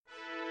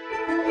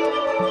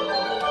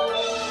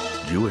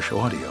Jewish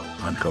audio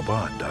on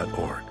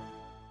Chabad.org.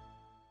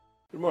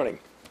 Good morning.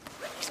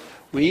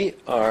 We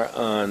are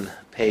on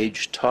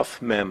page Tuf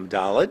Mem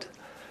Daled,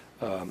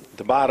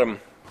 the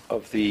bottom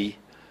of the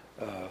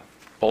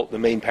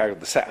main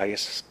paragraph. I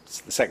guess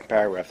it's the second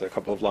paragraph. There are a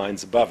couple of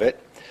lines above it.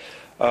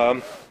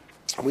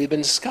 We've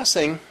been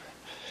discussing,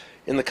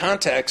 in the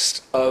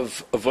context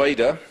of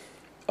Avodah,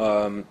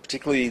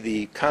 particularly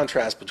the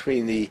contrast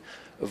between the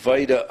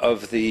Avodah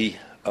of the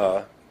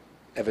Eved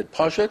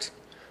Pashut,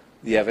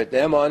 the Eved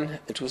Ne'eman,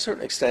 and to a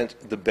certain extent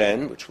the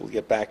Ben, which we'll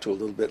get back to a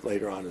little bit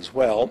later on as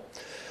well.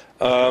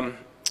 The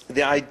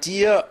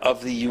idea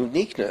of the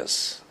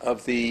uniqueness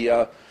of the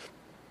Eved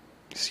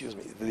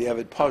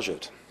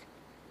Pashut.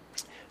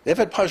 The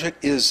Eved Pashut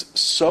is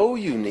so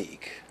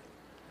unique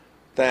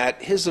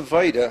that his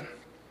Avodah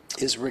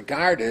is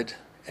regarded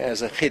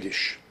as a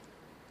chiddush.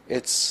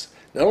 It's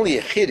not only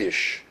a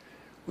chiddush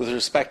with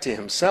respect to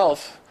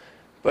himself,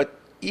 but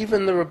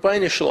even the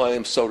Rabbeinu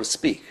Shalom, so to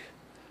speak,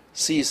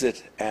 sees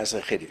it as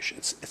a chiddush.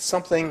 It's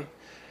something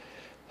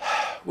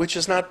which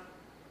is not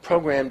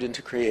programmed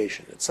into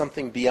creation. It's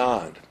something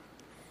beyond.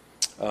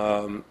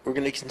 We're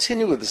going to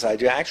continue with this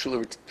idea.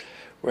 Actually,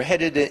 we're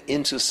headed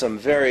into some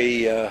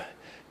very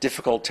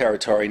difficult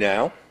territory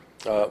now,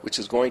 which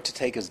is going to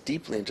take us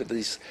deeply into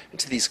these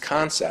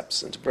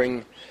concepts and to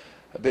bring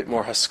a bit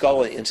more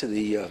haskalah into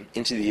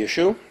the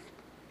issue.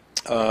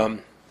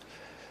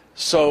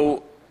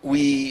 So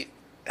we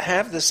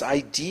have this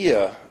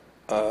idea,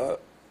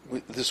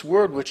 this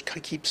word which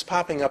keeps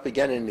popping up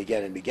again and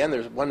again and again.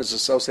 One is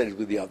associated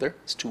with the other.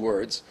 It's two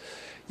words,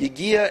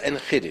 Yegiya and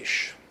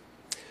Chiddush.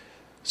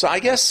 So I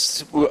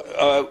guess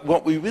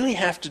what we really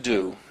have to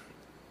do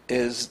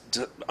is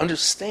to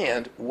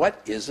understand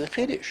what is a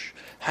Chiddush.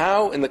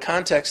 How, in the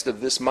context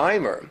of this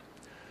mimer,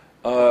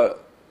 what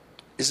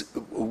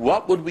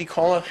would we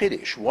call a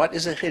Chiddush? What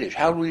is a Chiddush?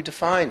 How do we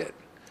define it?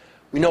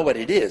 We know what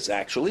it is,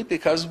 actually,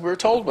 because we're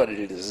told what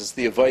it is. It's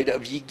the Avodah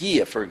of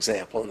Yegiya, for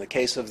example, in the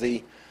case of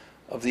the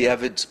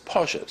Eved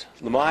Pashut.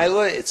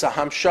 L'mayla, it's a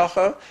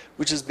hamshacha,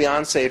 which is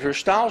beyond Seder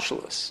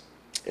Hishtalshelus.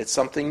 It's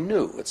something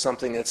new. It's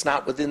something that's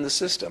not within the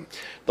system.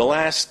 The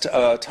last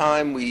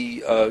time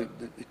we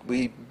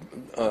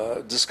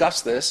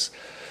discussed this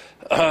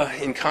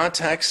in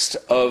context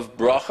of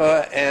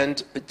bracha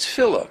and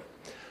tefillah.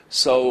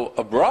 So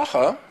a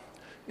bracha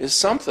is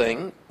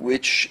something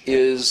which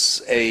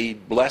is a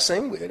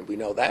blessing. We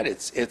know that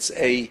it's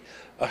a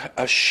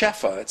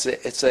shefa.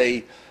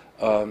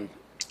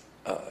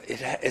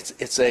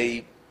 It's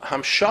a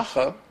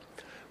hamshacha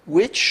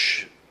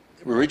which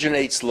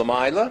originates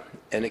l'mayla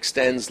and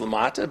extends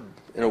lamata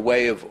in a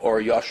way of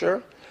or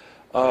yosher.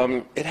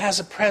 It has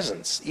a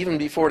presence even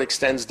before it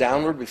extends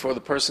downward, before the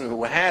person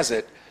who has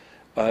it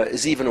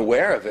is even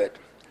aware of it.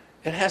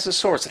 It has a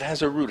source. It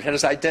has a root. It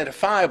has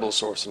identifiable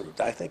source and root.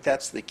 I think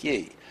that's the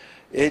key.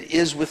 It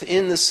is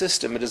within the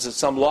system. It is at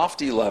some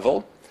lofty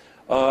level,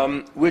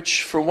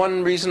 which for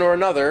one reason or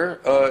another,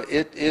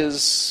 it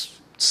is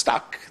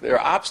stuck. There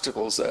are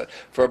obstacles.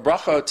 For a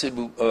bracha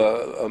to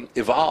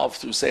evolve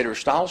through Seder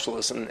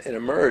Hishtalshelus and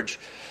emerge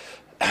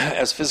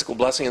as physical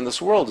blessing in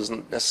this world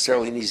isn't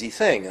necessarily an easy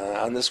thing.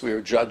 On this we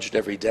are judged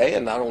every day,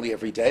 and not only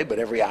every day, but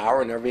every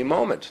hour and every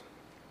moment.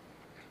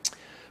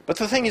 But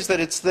the thing is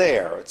that it's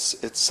there. It's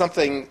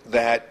something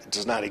that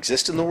does not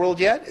exist in the world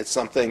yet. It's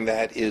something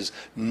that is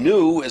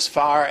new as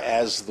far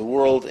as the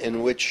world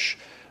in which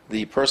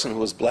the person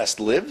who is blessed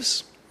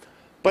lives.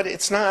 But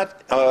it's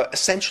not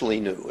essentially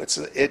new.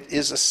 It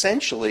is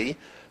essentially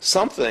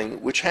something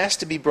which has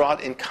to be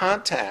brought in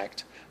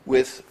contact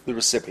with the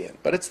recipient.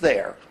 But it's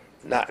there.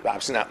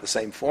 Obviously not in the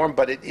same form,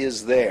 but it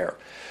is there.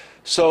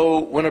 So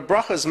when a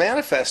bracha is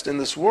manifest in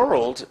this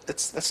world,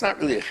 that's not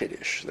really a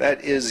chiddush.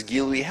 That is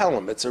Gilui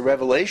Helem. It's a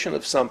revelation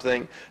of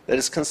something that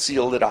is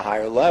concealed at a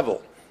higher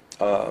level.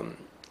 The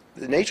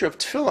nature of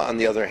tefillah, on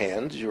the other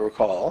hand, as you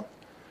recall,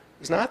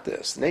 is not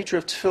this. The nature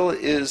of tefillah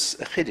is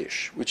a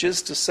chiddush, which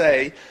is to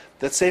say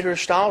that Seder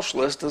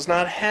Hishtalshelus does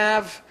not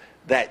have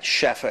that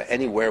shefa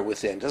anywhere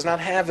within, does not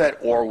have that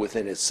or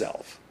within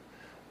itself.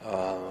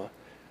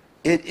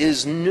 It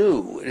is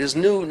new. It is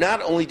new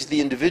not only to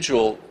the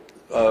individual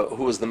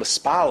who is the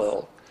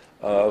mispalel,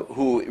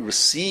 who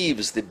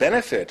receives the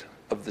benefit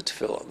of the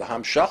tefillah, the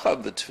hamshacha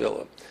of the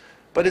tefillah,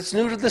 but it's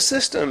new to the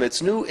system.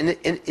 It's new,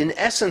 in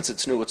essence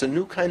it's new. It's a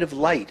new kind of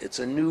light. It's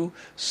a new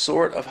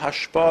sort of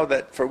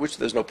hashpah for which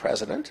there's no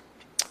precedent.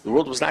 The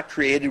world was not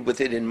created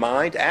with it in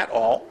mind at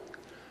all.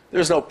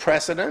 There's no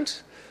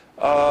precedent,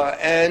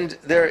 and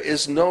there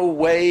is no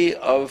way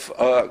of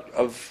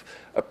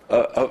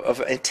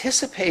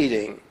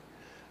anticipating.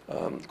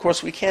 Of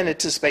course, we can't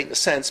anticipate in a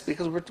sense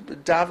because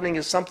davening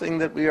is something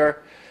that we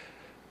are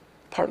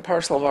part and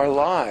parcel of our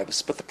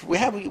lives. But we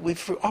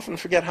often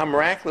forget how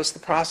miraculous the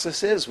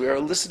process is. We are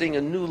eliciting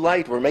a new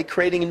light. We're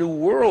creating a new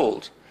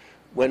world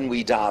when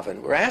we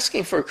daven. We're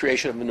asking for a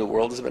creation of a new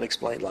world, as has been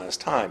explained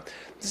last time.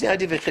 This is the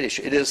idea of a chiddush.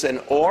 It is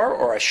an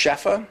or a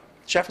shefa.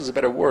 Shefa is a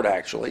better word,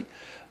 actually,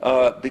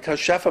 because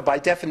shefa, by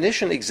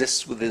definition,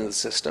 exists within the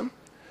system.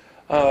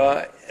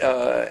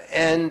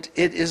 and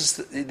it is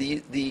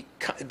the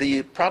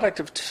product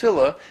of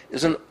tefillah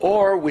is an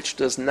or which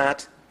does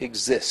not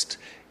exist.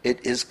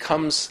 It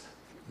comes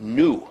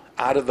new,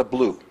 out of the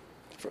blue,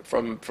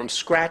 from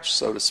scratch,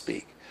 so to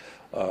speak,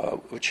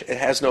 which it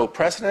has no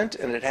precedent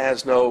and it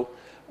has no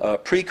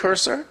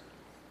precursor,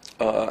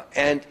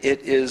 and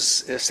it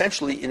is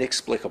essentially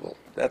inexplicable.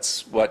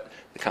 That's what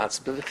the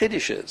concept of the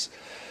Chiddush is.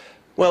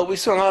 Well, we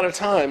spent a lot of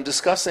time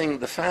discussing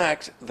the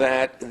fact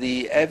that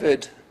the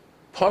Eved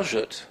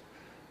Pashut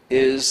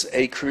is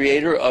a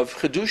creator of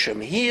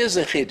Chidushim. He is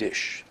a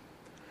Chiddush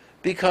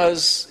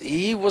because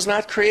he was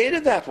not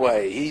created that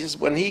way.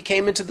 When he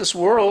came into this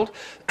world,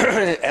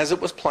 as it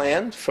was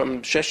planned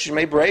from Shesh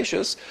Yemei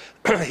Bereshis,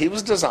 he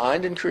was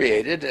designed and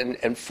created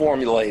and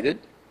formulated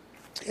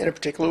in a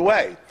particular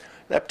way.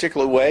 That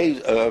particular way,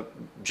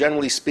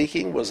 generally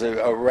speaking, was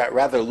a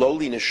rather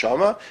lowly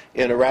neshama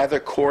in a rather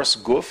coarse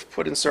guf,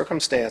 put in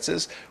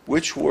circumstances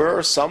which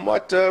were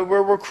somewhat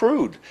were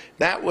crude.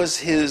 That was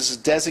his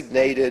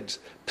designated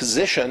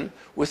position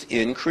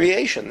within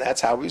creation. That's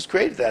how he was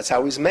created. That's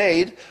how he's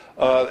made.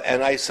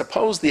 And I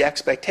suppose the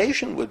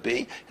expectation would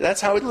be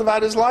that's how he'd live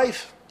out his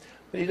life.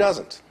 But he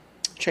doesn't.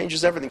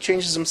 Changes everything.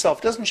 Changes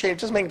himself. Doesn't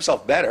make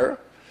himself better.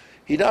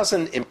 He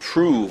doesn't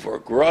improve or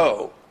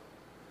grow.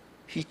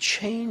 He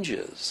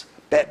changes.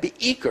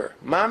 Be'ikr,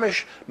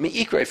 mamish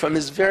me'ikre, from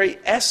his very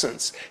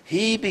essence,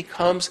 he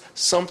becomes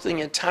something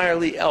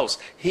entirely else.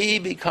 He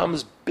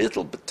becomes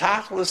bittul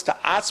b'tachlis to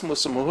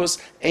atzmus amuhus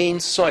ein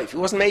soif. He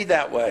wasn't made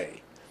that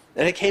way.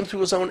 And it came through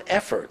his own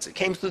efforts. It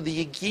came through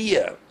the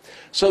yigiyah.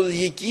 So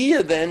the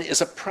yigiyah then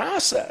is a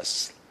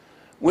process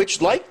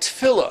which, like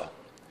tefillah,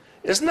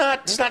 does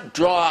not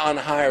draw on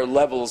higher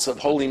levels of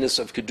holiness,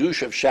 of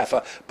kedusha, of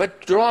shefa,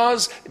 but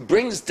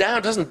brings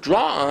down, doesn't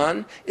draw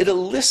on, it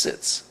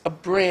elicits a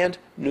brand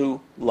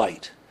new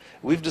light.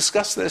 We've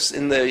discussed this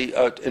in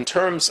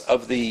terms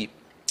of the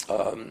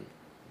Eved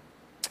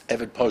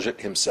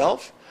Pashut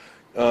himself.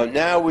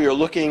 Now we are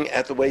looking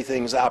at the way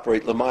things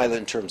operate Lamaila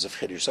in terms of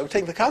Chiddush. So we're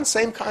taking the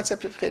same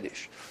concept of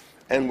Chiddush,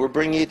 and we're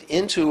bringing it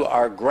into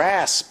our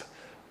grasp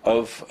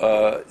of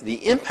the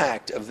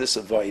impact of this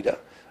Avodah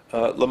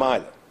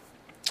Lamaila.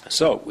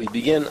 So we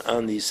begin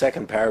on the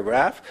second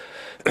paragraph.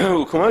 This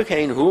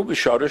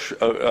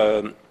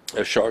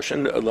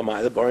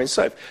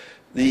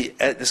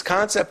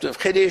concept of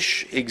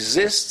Chiddush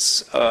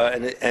exists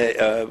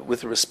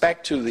with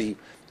respect to the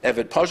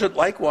Eved Pashut.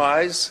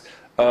 Likewise,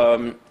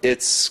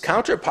 its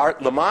counterpart,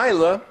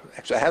 Lamaila,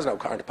 actually has no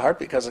counterpart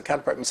because the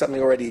counterpart means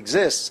something already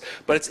exists,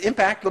 but its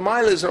impact,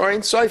 Lamaila, is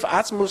Orin Soif,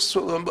 Atzmus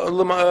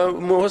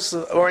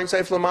Orin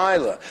Soif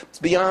Lamaila. It's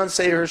beyond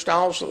Seder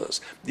Hishtalshelus.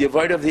 The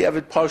Avodah of the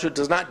Eved Pashut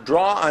does not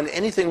draw on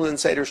anything within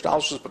Seder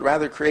Hishtalshelus, but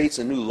rather creates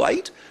a new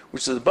light,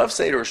 which is above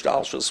Seder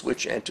Hishtalshelus,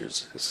 which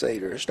enters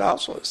Seder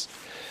Hishtalshelus.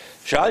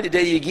 Shal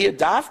Yidei Yigiyah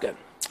Davkan,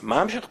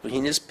 Mamshech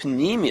B'hinis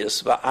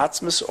Pnimius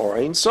V'Atzmus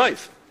Orin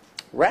Soif.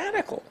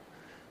 Radical.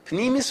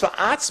 Pnimius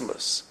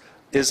V'Atzmus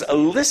is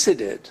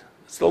elicited.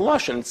 It's the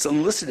lashon. It's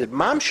elicited.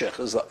 Mamshech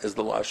is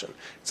the lashon.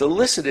 It's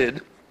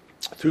elicited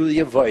through the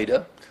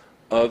avodah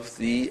of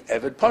the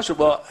Eved Pashut.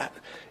 Well,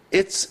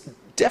 it's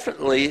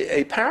definitely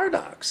a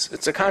paradox.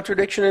 It's a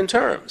contradiction in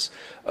terms.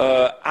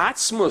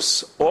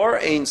 Atzmus or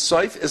ein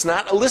soif is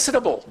not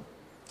elicitable.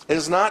 It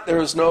is not. There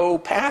is no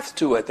path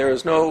to it. There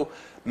is no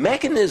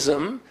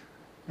mechanism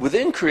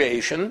within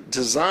creation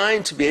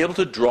designed to be able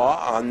to draw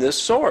on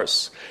this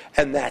source.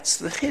 And that's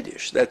the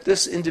Chiddush, that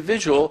this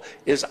individual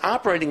is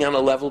operating on a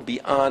level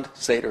beyond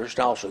Seder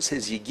Hishtalshelus.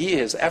 His yigiyah,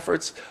 his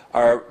efforts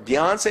are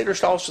beyond Seder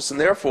Hishtalshelus, and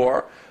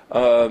therefore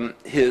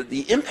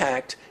the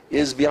impact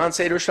is beyond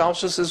Seder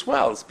Hishtalshelus as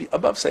well. It's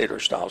above Seder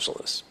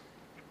Hishtalshelus.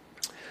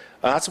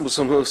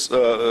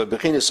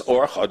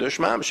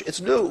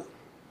 It's new.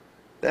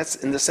 That's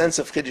in the sense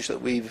of Chiddush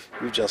that we've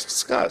just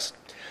discussed.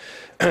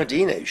 If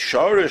we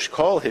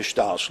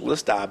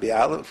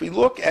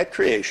look at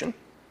creation,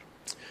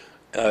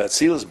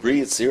 Tzilas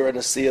Bri, Tzira,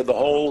 Nasiya, the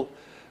whole,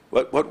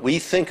 what we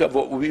think of,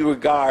 what we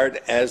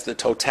regard as the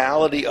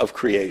totality of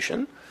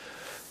creation,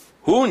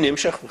 Hu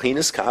Nimshach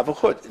B'chinas Kav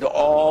V'chut. It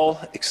all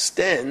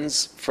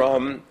extends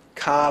from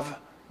Kav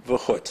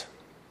V'chut.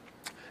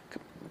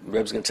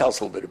 Reb's going to tell us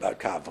a little bit about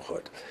Kav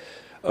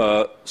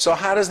V'chut. So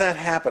how does that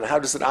happen? How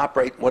does it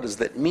operate? What does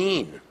that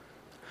mean?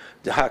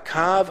 The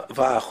Hakav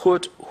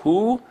V'chut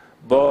Hu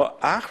Bo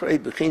Achrei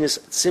B'chinas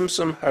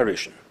Tzimzum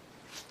Harishon.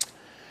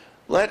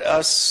 Let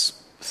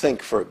us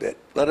think for a bit.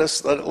 Let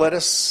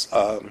us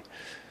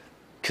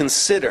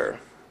consider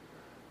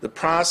the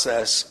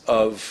process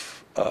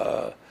of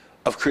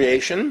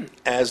creation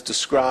as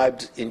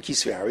described in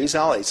Kisvei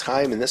Arizal, Eitz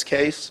Chaim in this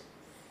case.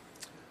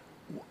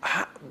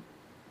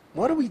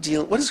 What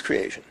is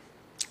creation?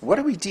 What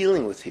are we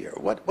dealing with here?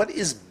 What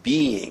is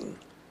being?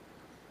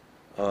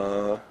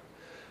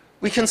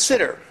 We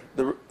consider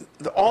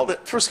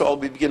first of all,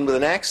 we begin with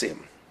an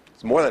axiom.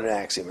 It's more than an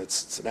axiom.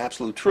 It's an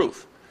absolute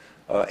truth.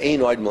 Ein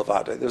oid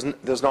milvado.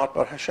 There's naught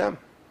but Hashem.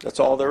 That's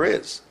all there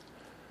is.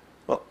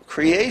 Well,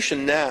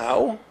 creation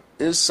now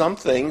is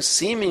something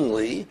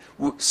seemingly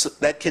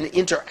that can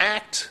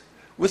interact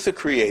with the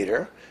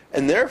Creator,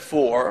 and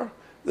therefore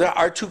there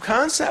are two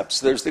concepts.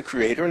 There's the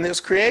Creator and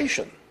there's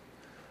creation.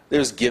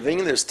 There's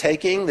giving, there's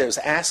taking, there's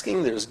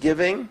asking, there's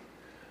giving.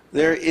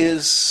 There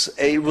is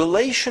a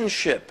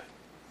relationship.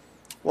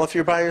 Well, if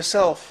you're by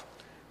yourself,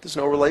 there's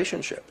no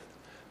relationship.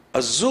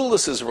 A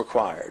zulus is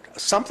required.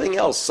 Something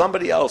else,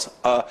 somebody else,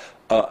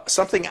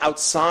 something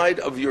outside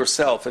of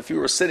yourself. If you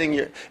were sitting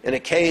in a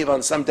cave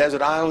on some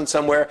desert island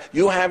somewhere,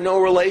 you have no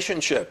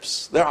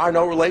relationships. There are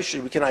no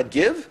relationships. You cannot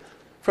give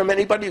from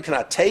anybody. You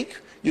cannot take.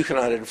 You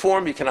cannot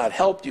inform. You cannot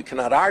help. You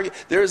cannot argue.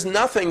 There is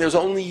nothing. There's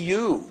only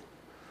you.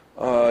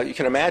 You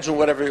can imagine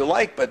whatever you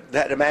like, but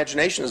that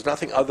imagination is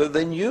nothing other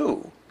than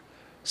you.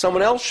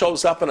 Someone else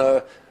shows up in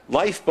a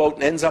lifeboat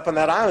and ends up on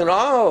that island.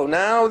 Oh,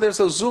 now there's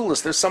a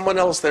zulus. There's someone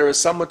else. There is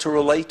someone to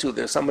relate to.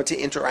 There's someone to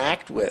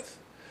interact with.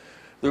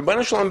 The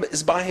Rebbeinu Shalom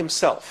is by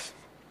himself.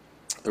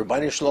 The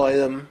Rebbeinu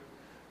Shalom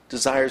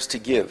desires to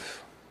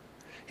give.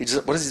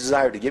 What does he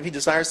desire to give? He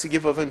desires to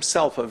give of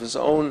himself, of his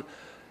own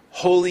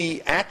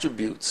holy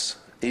attributes.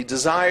 He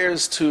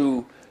desires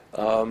to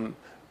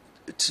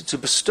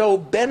bestow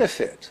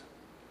benefit.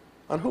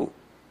 On who?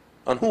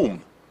 On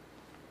whom?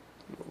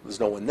 There's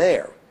no one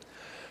there.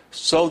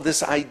 So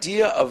this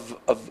idea of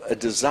a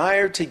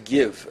desire to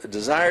give, a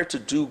desire to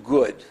do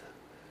good,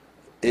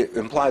 it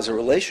implies a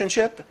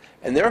relationship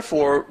and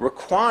therefore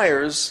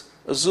requires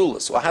a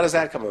zulus. Well, how does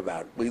that come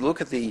about? We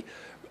look at the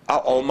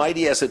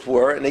Almighty, as it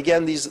were, and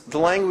again, the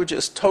language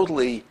is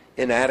totally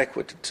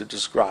inadequate to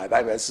describe.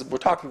 We're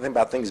talking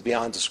about things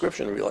beyond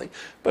description, really,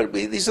 but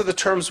these are the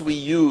terms we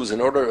use in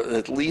order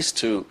at least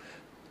to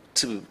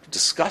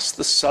discuss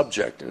the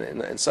subject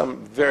in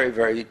some very,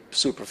 very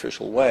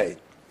superficial way.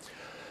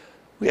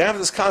 We have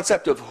this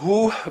concept of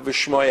hu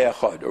v'shmoy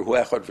echad, or hu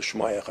echad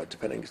v'shmoy echad,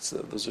 depending,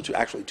 those are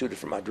actually two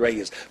different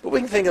madregas, but we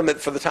can think of it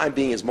for the time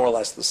being as more or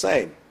less the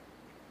same.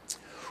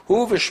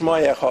 Hu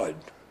v'shmoy echad.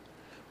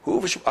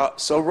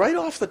 So right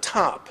off the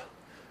top,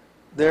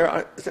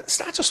 it's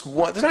not just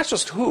one, there's not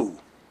just hu.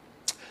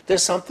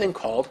 There's something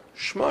called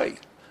shmoy.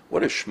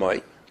 What is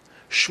shmoy?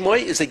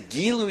 Shmoy is a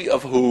gilui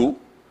of hu.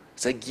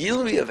 It's a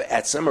gilui of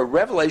etzem, a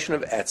revelation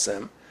of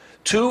etzem,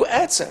 to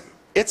etzem.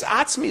 It's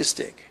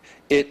atzmiistic.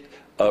 It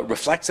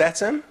reflects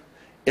etzem.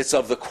 It's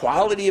of the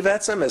quality of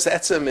etzem. As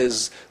etzem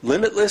is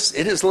limitless,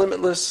 it is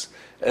limitless.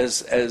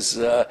 As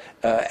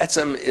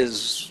etzem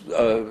is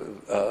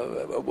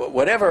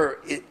whatever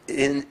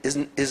is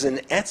in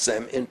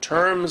etzem in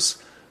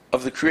terms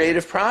of the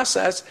creative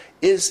process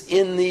is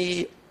in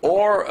the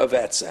or of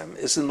etzem,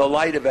 is in the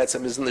light of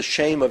etzem, is in the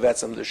shame of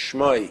etzem, the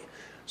shmoy.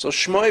 So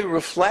shmoy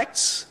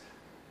reflects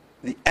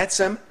the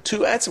etzem to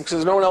etzem because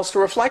there's no one else to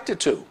reflect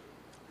it to.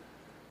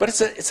 But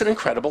it's an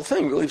incredible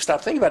thing. Really, stop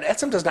thinking about it.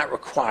 Etzem does not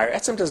require.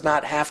 Etzem does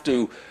not have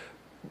to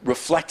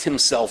reflect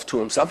himself to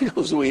himself. He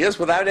knows who he is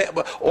without it.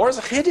 Or as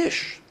a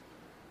chiddush.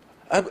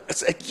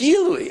 It's a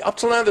gilui. Up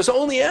till now, there's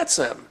only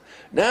etzem.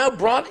 Now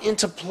brought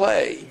into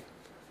play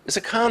is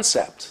a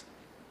concept.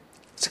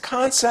 It's a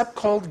concept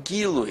called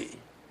gilui.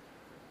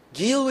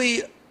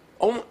 Gilui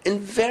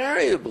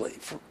invariably,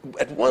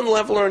 at one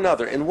level or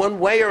another, in one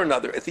way or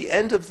another, at the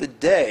end of the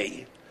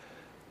day,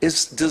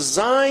 is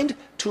designed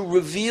to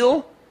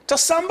reveal to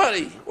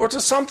somebody or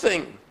to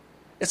something.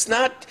 It's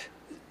not,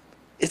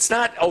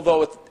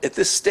 although at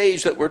this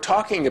stage that we're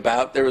talking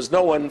about, there is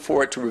no one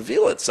for it to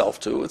reveal itself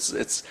to.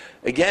 It's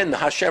again,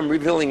 Hashem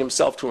revealing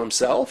himself to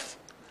himself.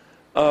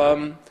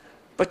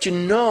 But you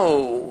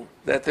know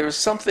that there is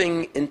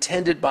something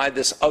intended by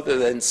this other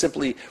than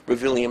simply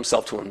revealing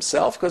himself to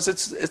himself, because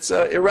it's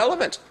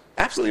irrelevant,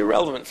 absolutely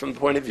irrelevant from the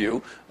point of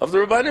view of the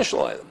Rebbeinu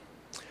Shalom.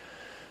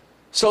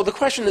 So the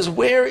question is,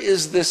 where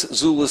is this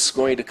zulus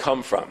going to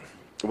come from?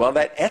 Well,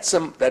 that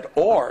etzem, that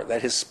or,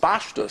 that his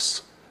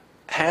pashtus,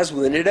 has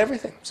within it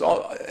everything.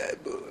 So,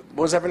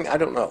 what is everything? I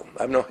don't know.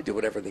 I have no idea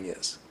what everything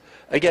is.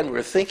 Again,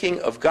 we're thinking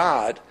of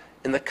God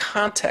in the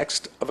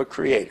context of a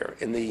creator,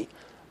 in the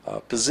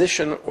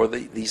position or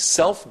the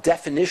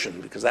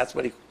self-definition, because that's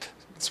what he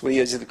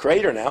is, the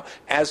creator now,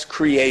 as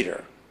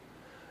creator.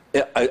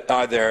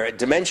 Are there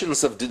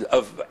dimensions of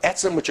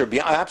etzem which are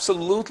beyond?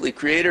 Absolutely.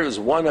 Creator is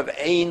one of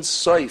ein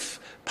soif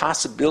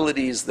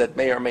possibilities that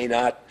may or may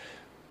not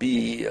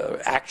be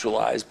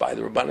actualized by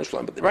the Rebbeinu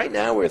Shalom. But right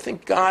now we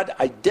think God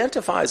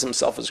identifies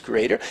himself as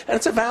creator, and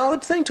it's a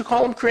valid thing to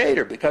call him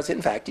creator, because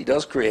in fact he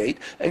does create,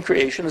 and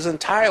creation is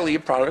entirely a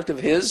product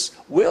of his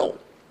will.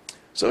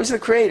 So he's the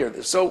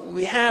creator. So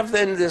we have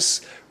then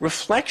this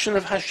reflection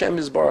of Hashem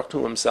Yisbarach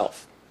to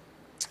himself.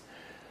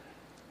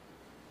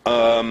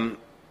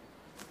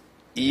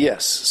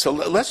 Yes, so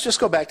let's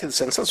just go back to the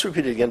sentence. Let's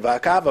repeat it again. The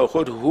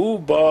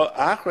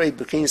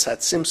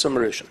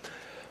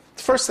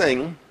first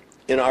thing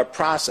in our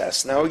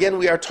process, now again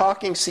we are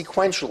talking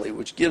sequentially,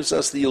 which gives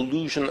us the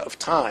illusion of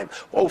time.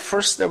 Oh,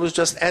 first there was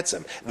just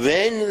etzem,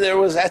 then there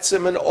was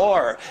etzem and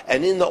or,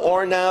 and in the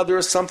or now there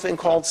is something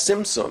called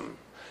Tzimzum.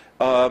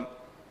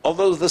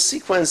 although the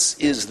sequence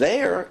is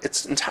there,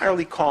 it's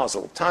entirely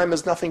causal. Time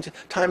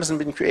hasn't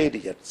been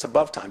created yet. It's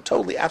above time,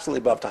 totally,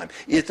 absolutely above time.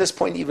 At this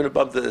point, even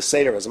above the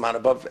Seder Hishtalshelus,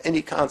 above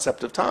any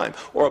concept of time,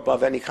 or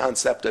above any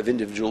concept of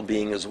individual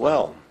being as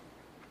well.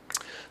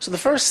 So the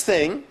first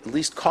thing, at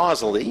least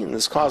causally, in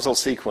this causal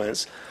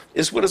sequence,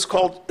 is what is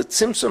called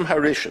Tzimzum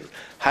Harishon.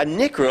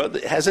 Hanikra,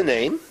 that has a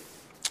name,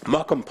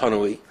 Makom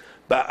Panui,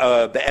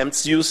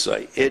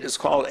 Be'emtziusai. It is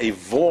called a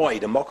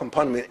void, a Makom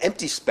Panui, an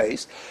empty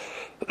space,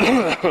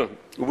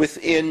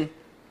 within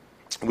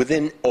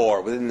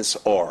this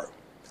or.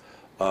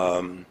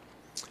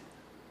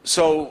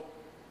 So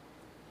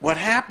what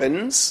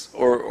happens,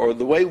 or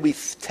the way we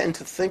tend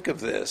to think of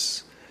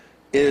this,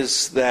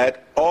 is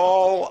that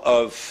all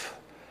of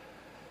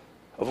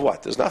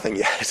what? There's nothing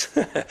yet.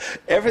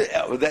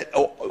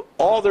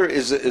 All there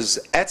is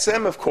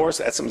etzem, of course.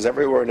 Etzem is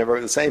everywhere and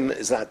everywhere. The same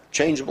is not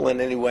changeable in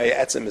any way.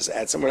 Etzem is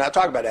etzem. We're not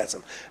talking about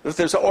etzem. If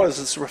there's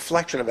this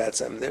reflection of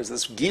etzem, there's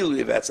this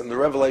Gilui of etzem, the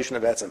revelation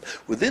of etzem.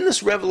 Within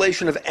this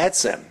revelation of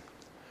etzem,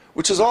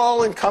 which is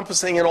all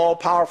encompassing and all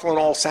powerful and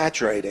all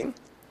saturating,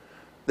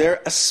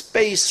 there a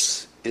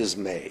space is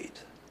made.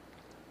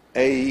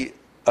 A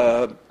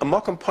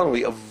makam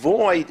panui, a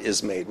void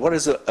is made. What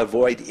is a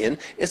void in?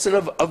 It's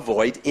a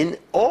void in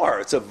or.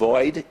 It's a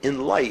void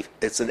in light.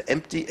 It's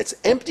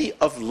empty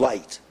of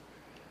light.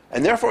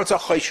 And therefore it's a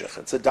choshech,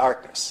 it's a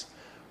darkness.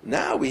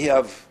 Now we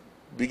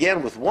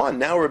began with one,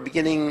 now we're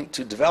beginning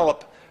to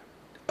develop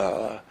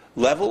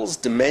levels,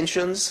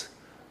 dimensions.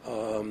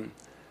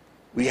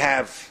 We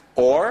have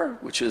or,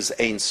 which is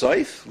Ein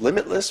Sof,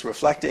 limitless,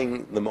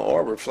 reflecting the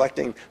Ma'or,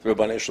 reflecting the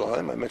Rabbanei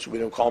Shalom. I mentioned we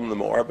don't call them the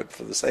Ma'or, but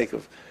for the sake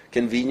of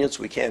convenience,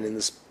 we can in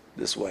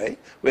this way.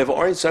 We have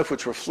Or Ein Sof,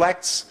 which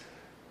reflects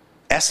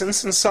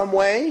essence in some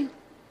way.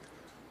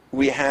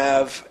 We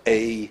have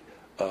a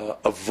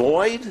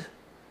void,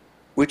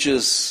 which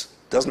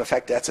doesn't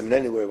affect Etzem in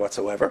any way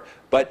whatsoever,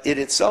 but it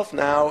itself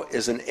now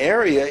is an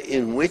area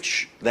in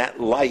which that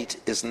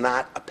light is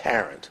not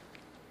apparent.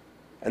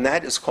 And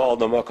that is called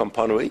the Makam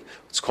Panui.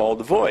 It's called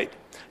the void.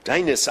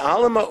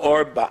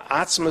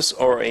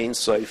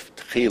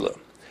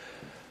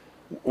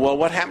 Well,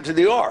 what happened to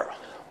the or?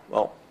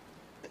 Well,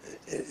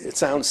 it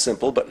sounds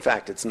simple, but in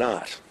fact it's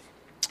not.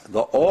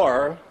 The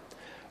or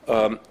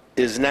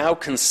is now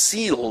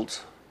concealed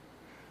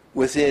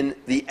within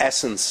the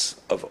essence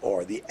of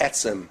or, the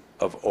etzem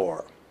of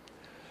or.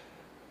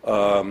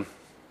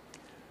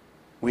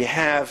 We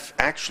have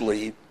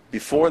actually,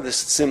 before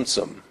this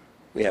tzimtzum,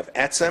 we have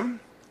etzem,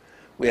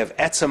 we have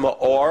etzem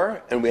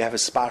or, and we have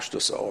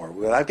espashtus or.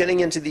 Without getting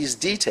into these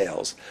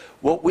details,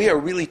 what we are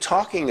really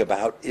talking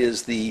about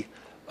is the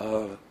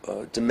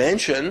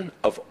dimension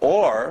of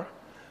or,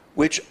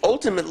 which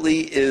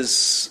ultimately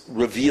is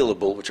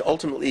revealable, which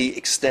ultimately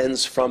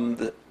extends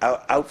from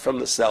out from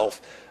the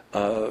self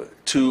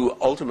to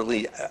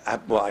ultimately,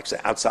 actually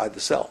outside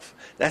the self.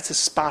 That's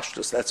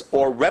espashtus, that's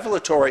or,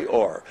 revelatory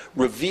or,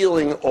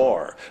 revealing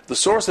or. The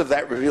source of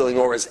that revealing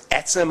or is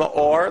etzem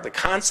or, the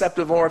concept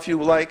of or, if you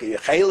like, a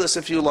yechelis,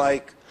 if you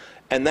like,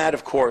 and that,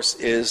 of course,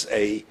 is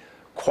a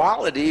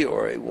quality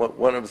or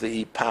one of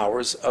the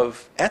powers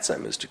of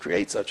etzem, is to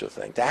create such a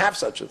thing, to have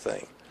such a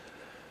thing.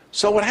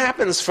 So what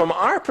happens from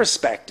our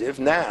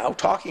perspective now,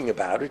 talking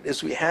about it,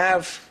 is we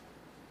have,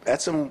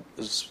 etzem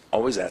is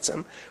always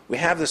etzem, we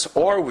have this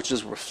or which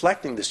is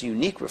reflecting, this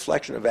unique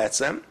reflection of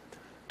etzem,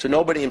 to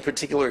nobody in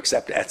particular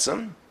except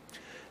etzem.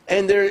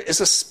 And there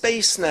is a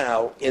space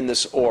now in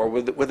this or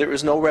where there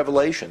is no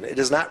revelation. It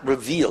is not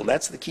revealed.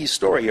 That's the key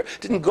story here.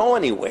 It didn't go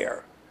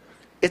anywhere.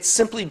 It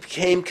simply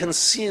became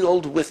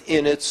concealed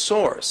within its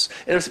source.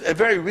 In a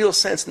very real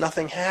sense,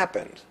 nothing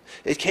happened.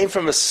 It came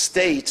from a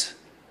state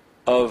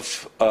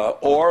of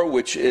or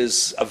which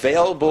is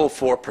available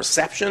for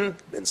perception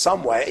in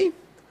some way,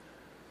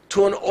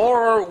 to an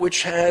or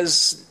which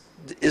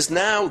is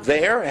now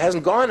there, it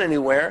hasn't gone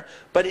anywhere,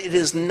 but it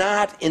is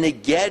not in a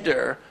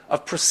gedder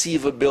of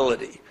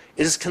perceivability.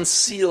 It is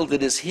concealed,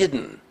 it is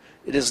hidden.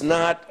 It is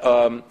not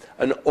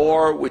an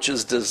or which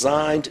is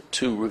designed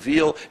to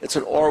reveal. It's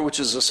an or which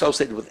is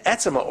associated with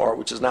etzema or,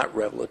 which is not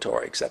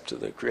revelatory except to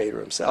the Creator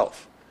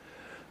himself.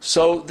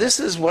 So this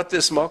is what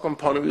this Makom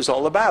Panui is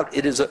all about.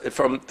 It is,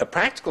 from a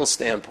practical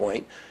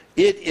standpoint,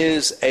 it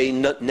is a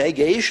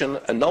negation,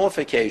 a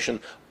nullification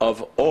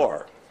of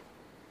or.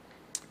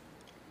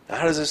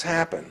 How does this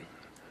happen?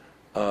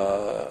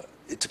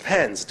 It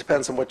depends. It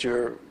depends on what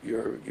your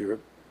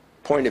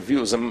point of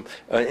view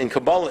in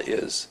Kabbalah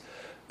is.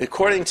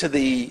 According to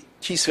the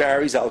Kisvei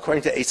Arizal,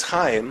 according to Eitz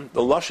Chaim,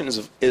 the lashon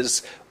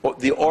is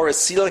the or is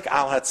silik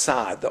al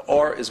hatzad. The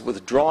or is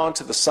withdrawn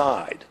to the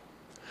side.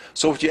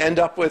 So what you end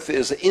up with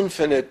is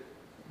infinite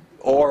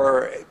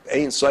or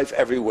Ein Sof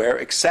everywhere,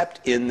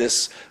 except in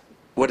this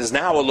what is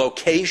now a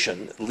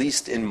location, at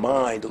least in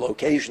mind, a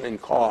location in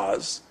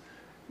cause.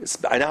 It's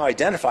now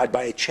identified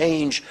by a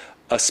change,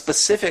 a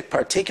specific,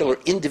 particular,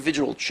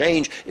 individual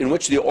change in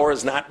which the or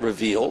is not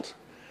revealed.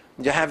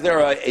 You have there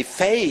a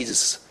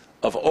phase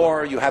of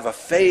or, you have a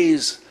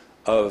phase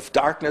of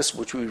darkness,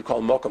 which we would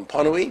call Mokum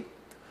Panui,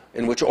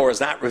 in which or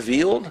is not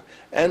revealed,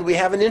 and we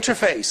have an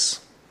interface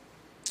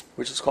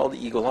which is called the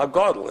Igul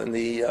HaGadol. And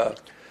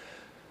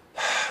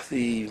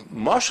the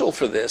mashal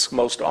for this,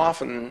 most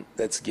often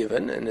that's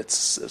given, and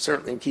it's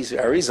certainly in Kisei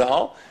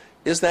Arizal,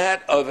 is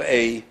that of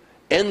a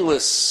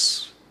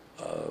endless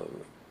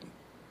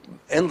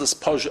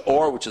Pajah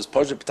or, which is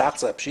Pajah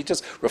P'tachza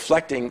Pshitas,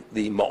 reflecting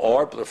the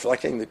Ma'or,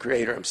 reflecting the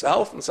Creator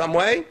himself in some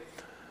way.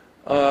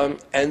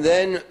 And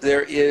then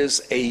there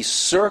is a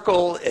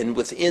circle, and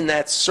within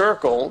that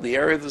circle, the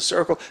area of the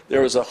circle,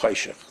 there is a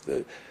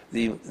Chayshech.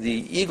 The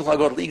Igul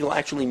HaGadol, Igul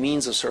actually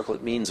means a circle,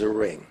 it means a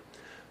ring.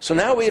 So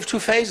now we have two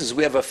phases.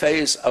 We have a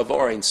phase of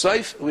Or Ein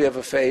Sof, we have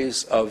a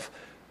phase of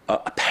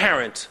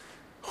apparent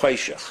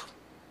Chayshech.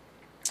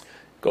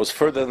 Goes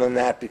further than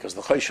that because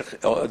the Chayshech,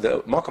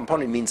 the Makom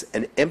Poni means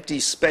an empty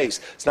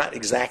space. It's not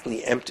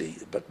exactly empty,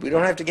 but we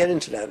don't have to get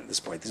into that at this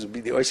point. This would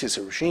be the Oisius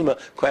Hiroshima,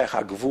 Koyach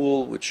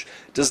HaGvul, which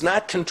does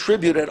not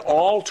contribute at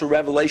all to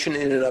revelation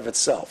in and of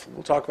itself.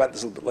 We'll talk about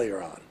this a little bit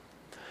later on.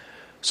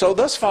 So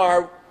thus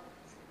far,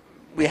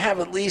 we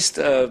have at least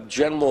a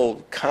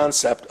general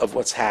concept of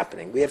what's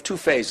happening. We have two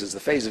phases,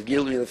 the phase of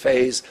Gilui and the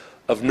phase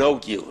of no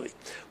Gilui.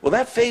 Well,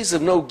 that phase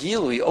of no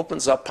Gilui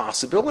opens up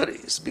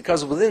possibilities,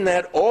 because within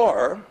that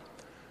Or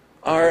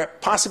are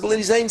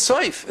possibilities Ein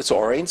Sof. It's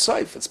Or Ein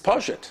Sof. It's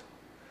Pashut.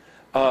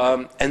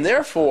 And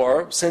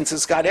therefore, since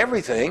it's got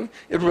everything,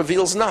 it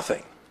reveals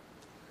nothing.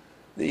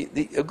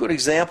 A good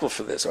example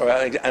for this,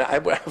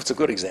 it's a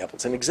good example.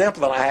 It's an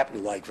example that I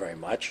happen to like very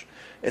much.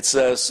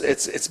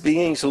 It's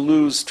beginning to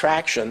lose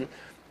traction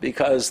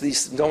because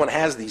no one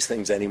has these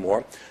things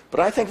anymore. But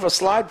I think of a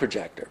slide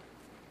projector.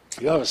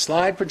 You have a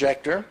slide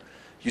projector,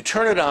 you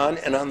turn it on,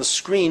 and on the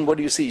screen, what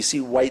do you see? You see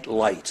white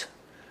light.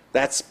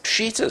 That's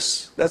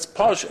pshitas, that's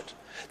pashut.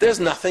 There's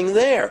nothing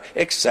there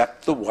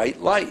except the white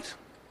light.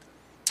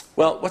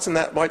 Well, what's in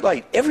that white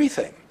light?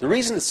 Everything. The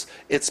reason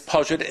it's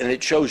pashut and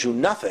it shows you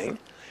nothing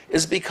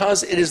is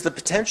because it is the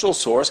potential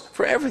source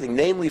for everything,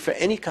 namely for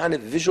any kind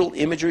of visual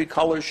imagery,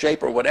 color,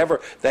 shape, or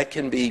whatever that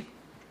can be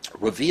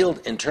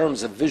revealed in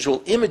terms of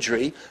visual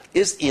imagery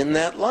is in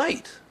that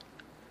light.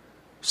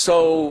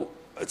 So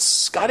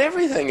it's got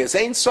everything. It's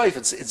Ein Sof.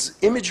 It's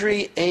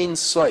imagery Ein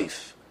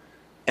Sof.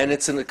 And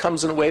it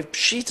comes in a way of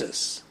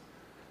pshitas.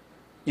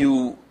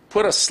 You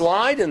put a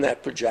slide in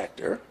that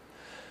projector,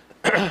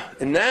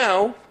 and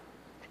now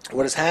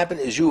what has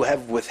happened is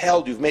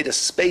you've made a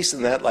space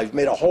in that light, you've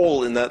made a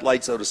hole in that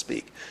light, so to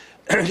speak.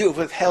 You've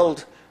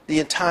withheld the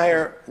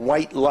entire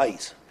white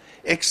light,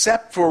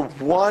 except for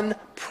one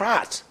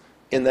prat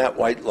in that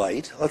white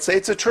light. Let's say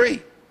it's a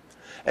tree.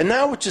 And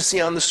now what you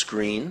see on the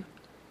screen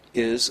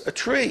is a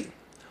tree.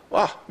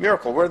 Wow,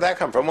 miracle, where did that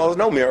come from? Well, there's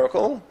no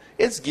miracle.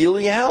 It's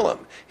Gilui Helem.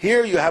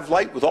 Here you have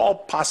light with all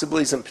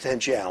possibilities and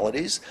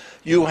potentialities.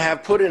 You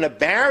have put in a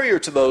barrier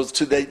to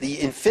the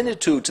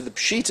infinitude, to the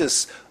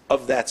pshitas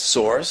of that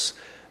source.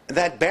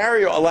 That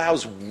barrier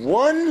allows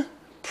one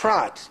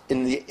prat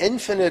in the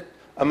infinite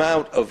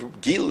amount of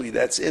Gilui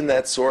that's in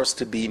that source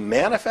to be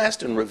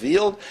manifest and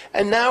revealed,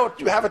 and now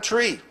you have a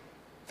tree.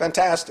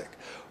 Fantastic.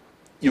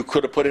 You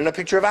could have put in a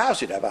picture of a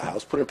house, you'd have a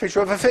house. Put in a picture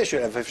of a fish,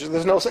 you'd have a fish.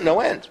 There's no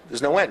end.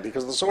 There's no end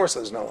because the source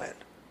has no end.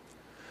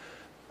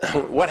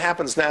 What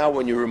happens now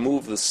when you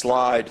remove the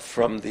slide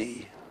from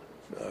the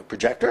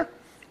projector?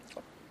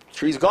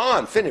 Tree's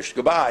gone, finished,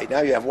 goodbye.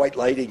 Now you have white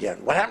light again.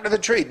 What happened to the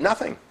tree?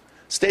 Nothing.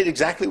 Stayed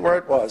exactly where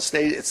it was.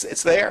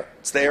 It's there.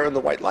 It's there in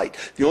the white light.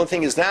 The only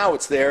thing is now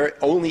it's there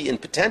only in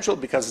potential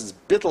because it's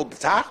bittul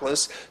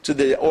b'tachlis to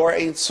the Or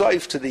Ein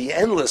Sof, to the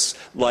endless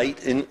light,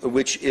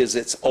 which is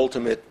its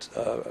ultimate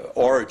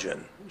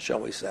origin, shall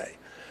we say.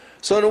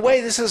 So in a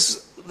way, this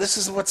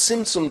is what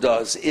Tzimzum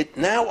does. It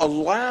now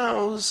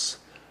allows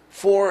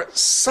for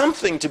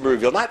something to be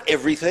revealed. Not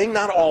everything,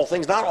 not all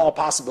things, not all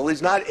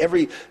possibilities, not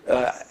every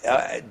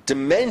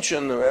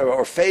dimension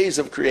or phase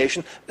of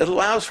creation. It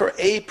allows for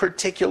a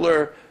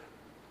particular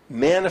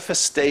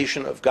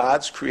manifestation of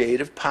God's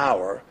creative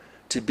power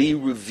to be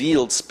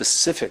revealed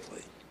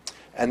specifically.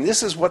 And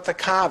this is what the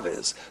Kav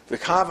is. The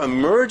Kav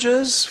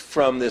emerges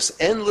from this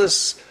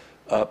endless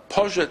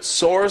Pashut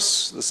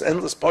source, this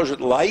endless Pashut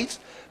light,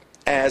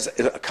 as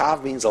a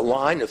kav means a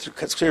line,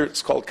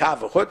 it's called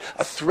kav,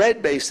 a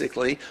thread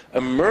basically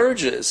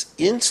emerges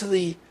into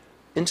this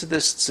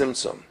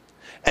tzimtzum.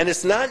 And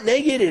it's not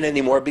negated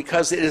anymore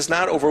because it is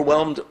not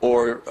overwhelmed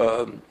or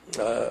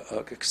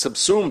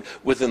subsumed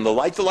within the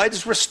light. The light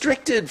is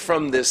restricted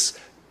from this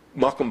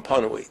makom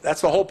panui. That's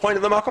the whole point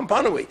of the makom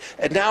panui.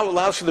 It now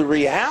allows for the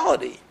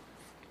reality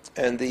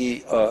and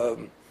the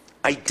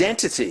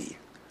identity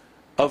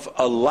of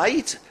a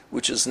light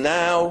which is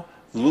now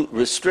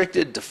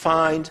restricted,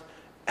 defined,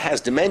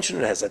 has dimension,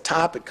 it has a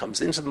top, it comes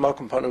into the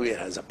makom panui, it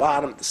has a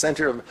bottom at the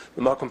center of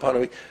the makom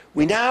panui.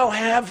 We now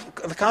have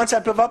the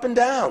concept of up and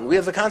down. We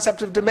have the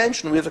concept of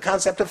dimension. We have the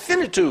concept of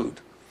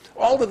finitude.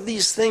 All of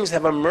these things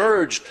have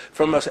emerged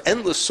from an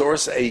endless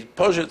source, a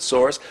Pashut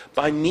source,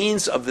 by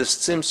means of this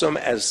tzimtzum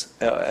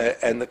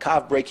and the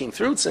kav breaking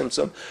through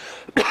tzimtzum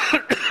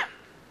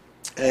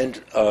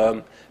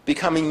and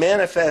becoming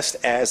manifest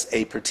as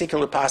a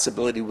particular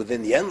possibility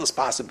within the endless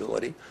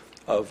possibility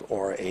of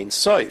Or Ein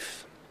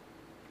Sof.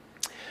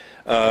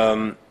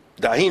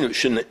 Dahinu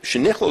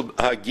shenichol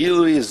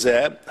hagilui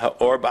zeh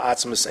haor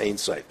ba'atzmas ein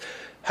sof.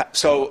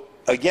 So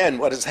again,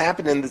 what has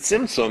happened in the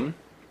Tzimzum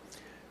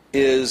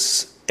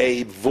is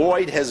a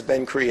void has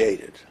been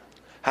created.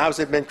 How has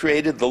it been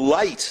created? The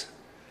light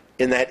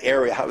in that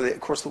area. Of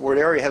course, the word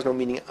area has no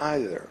meaning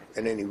either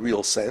in any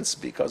real sense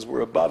because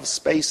we're above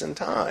space and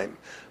time.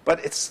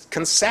 But it's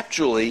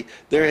conceptually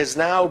there has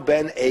now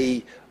been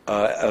a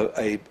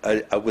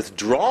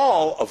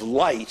withdrawal of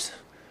light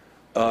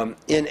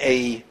in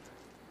a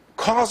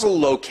causal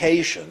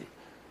location,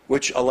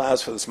 which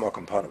allows for the small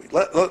component.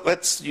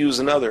 Let's use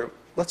another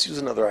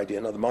idea,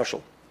 another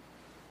mashal.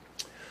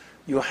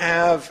 You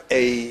have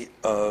a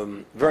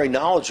very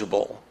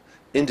knowledgeable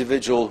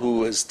individual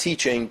who is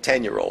teaching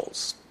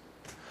 10-year-olds.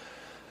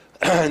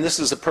 And this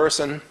is a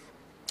person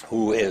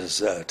who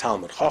is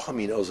Talmud Chacham.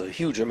 He knows a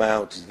huge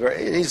amount.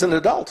 He's an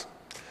adult.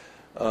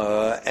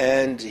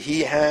 And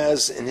he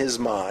has in his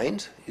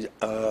mind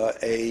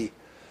a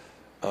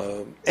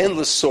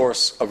endless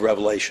source of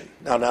revelation.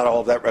 Now, not all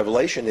of that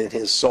revelation in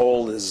his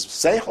soul is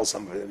seichel.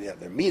 Some of them,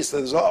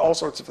 there's all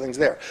sorts of things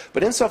there.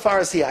 But insofar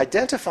as he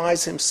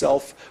identifies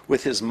himself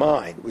with his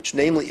mind, which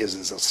namely is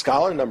as a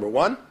scholar, number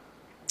one,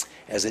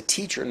 as a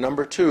teacher,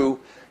 number two,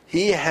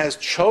 he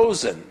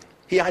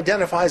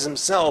identifies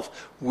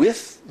himself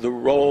with the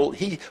role.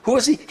 Who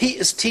is he? He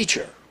is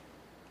teacher.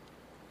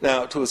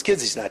 Now, to his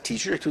kids, he's not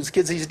teacher. To his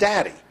kids, he's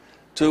daddy.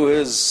 To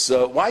his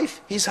wife,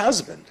 he's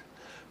husband.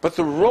 But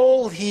the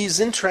role he's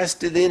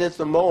interested in at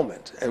the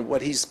moment and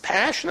what he's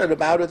passionate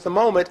about at the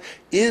moment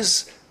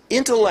is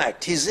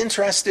intellect. He's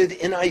interested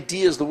in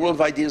ideas, the world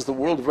of ideas, the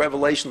world of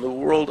revelation, the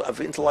world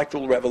of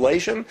intellectual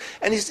revelation,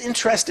 and he's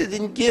interested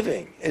in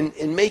giving,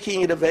 in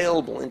making it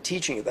available, in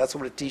teaching it. That's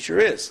what a teacher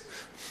is.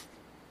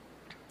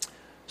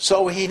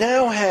 So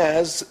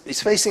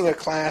he's facing a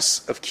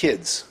class of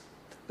kids.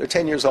 They're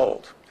 10 years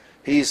old.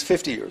 He's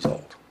 50 years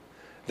old.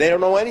 They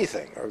don't know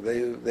anything, or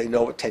they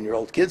know what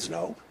 10-year-old kids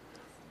know.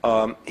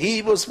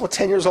 He was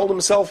 10 years old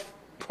himself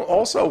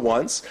also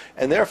once,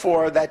 and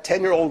therefore that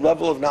 10-year-old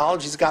level of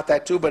knowledge, he's got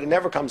that too, but it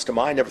never comes to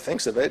mind, never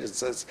thinks of it.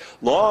 It's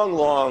long,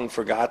 long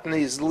forgotten.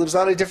 He lives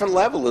on a different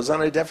level, lives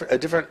on a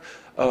different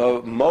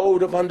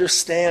mode of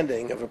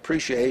understanding, of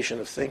appreciation,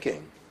 of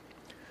thinking.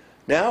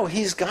 Now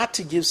he's got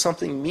to give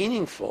something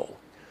meaningful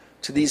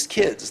to these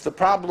kids. The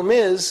problem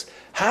is,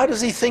 how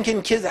does he think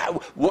in kids?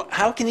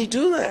 How can he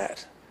do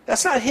that?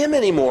 That's not him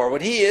anymore.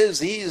 What he is,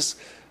 he's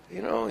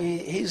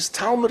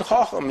Talmud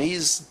Chacham.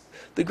 He's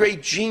the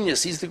great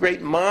genius. He's the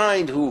great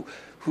mind the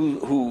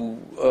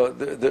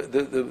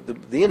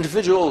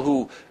individual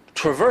who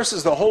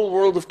traverses the whole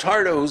world of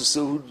Torah,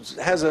 who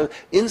has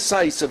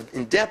insights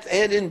in depth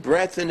and in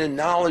breadth and in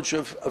knowledge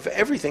of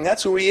everything.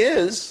 That's who he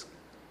is.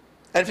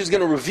 And if he's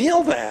going to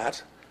reveal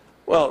that,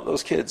 well,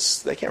 those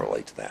kids, they can't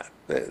relate to that.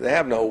 They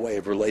have no way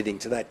of relating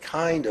to that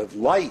kind of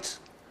light.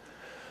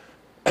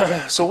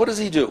 So what does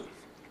he do?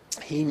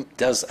 He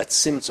does a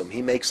tzimzum.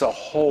 He makes a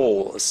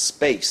hole, a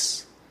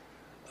space,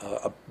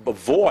 a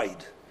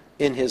void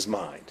in his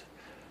mind.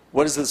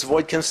 What does this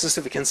void consist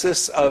of? It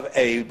consists of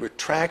a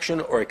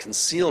retraction or a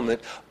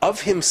concealment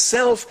of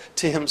himself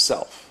to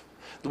himself.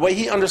 The way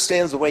he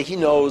understands, the way he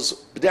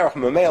knows, b'derech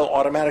mamel,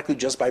 automatically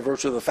just by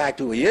virtue of the fact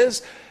who he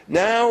is,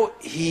 now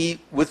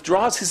he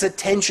withdraws his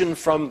attention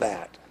from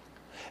that.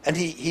 And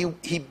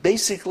he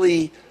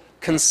basically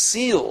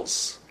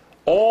conceals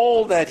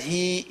all that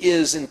he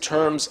is in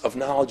terms of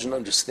knowledge and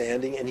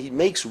understanding, and he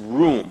makes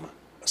room,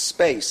 a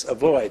space, a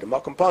void, a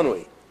makom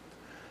panui.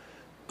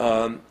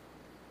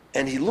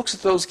 And he looks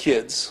at those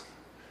kids,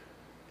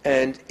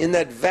 and in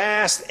that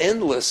vast,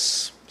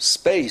 endless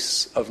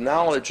space of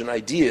knowledge and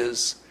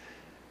ideas,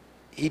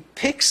 he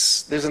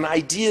picks, there's an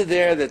idea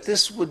there that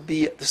this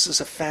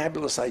is a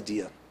fabulous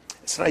idea.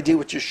 It's an idea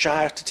which is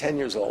shaykh to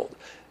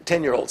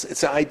 10-year-olds.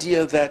 It's an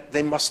idea that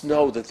they must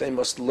know, that they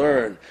must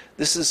learn.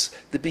 This is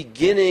the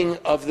beginning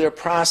of their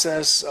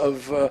process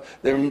of,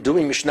 they're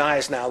doing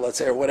mishnayos now, let's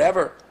say, or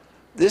whatever.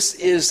 This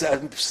is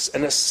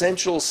an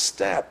essential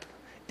step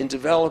in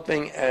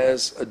developing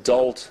as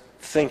adult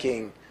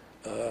thinking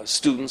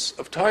students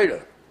of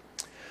Torah.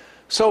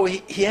 So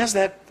he has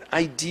that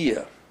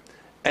idea,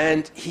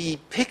 and he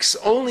picks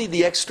only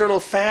the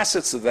external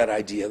facets of that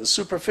idea, the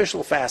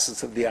superficial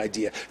facets of the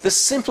idea, the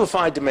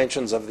simplified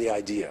dimensions of the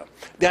idea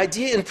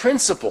in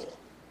principle,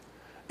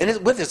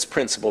 and with its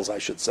principles, I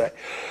should say.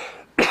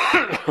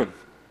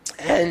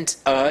 And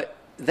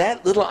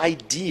that little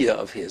idea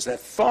of his, that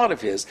thought of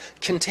his,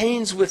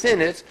 contains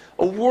within it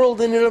a world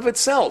in and of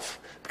itself,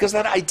 because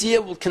that idea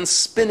can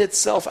spin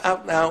itself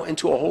out now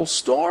into a whole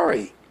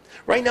story.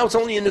 Right now it's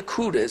only a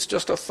nakuda, it's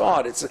just a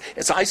thought,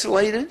 it's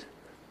isolated,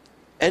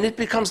 and it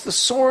becomes the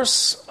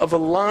source of a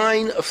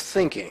line of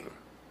thinking,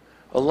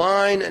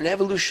 an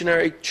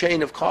evolutionary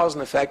chain of cause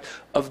and effect,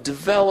 of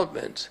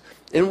development,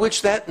 in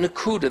which that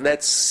nakuda,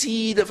 that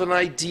seed of an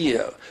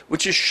idea,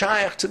 which is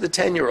shaykh to the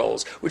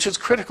 10-year-olds, which is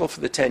critical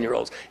for the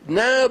 10-year-olds,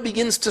 now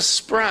begins to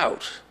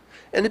sprout,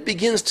 and it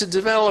begins to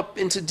develop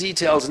into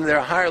details, and there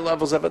are higher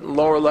levels of it and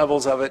lower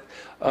levels of it.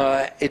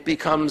 It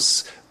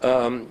becomes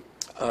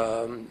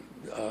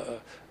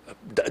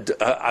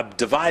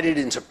divided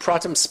into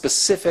pratim,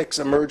 specifics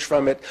emerge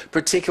from it,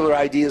 particular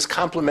ideas,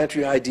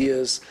 complementary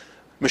ideas,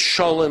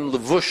 misholim,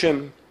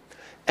 levushim,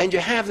 and you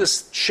have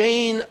this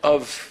chain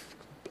of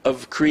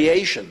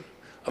creation,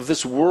 of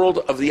this world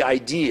of the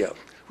idea,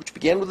 which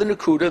began with the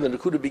Nakuda. The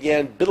Nakuda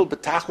began Bidl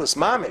B'tachlis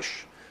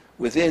Mamish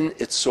within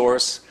its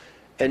source,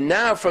 and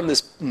now from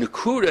this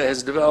Nakuda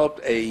has developed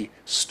a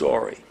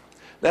story.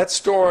 That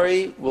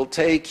story will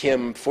take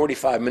him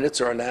 45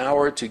 minutes or an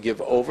hour to give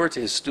over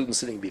to his student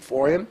sitting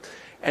before him.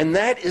 And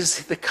that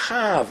is the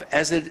kav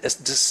as it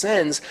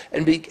descends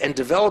and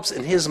develops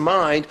in his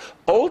mind,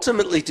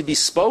 ultimately to be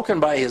spoken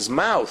by his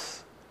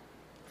mouth.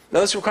 Now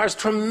this requires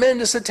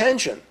tremendous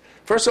attention.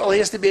 First of all, he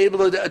has to be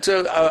able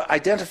to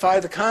identify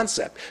the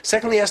concept.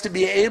 Secondly, he has to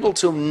be able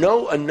to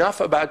know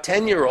enough about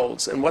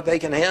 10-year-olds and what they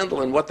can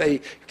handle and what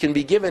they can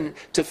be given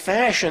to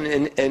fashion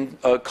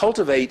and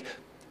cultivate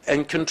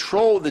and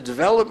control the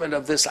development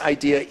of this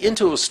idea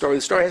into a story.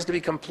 The story has to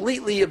be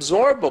completely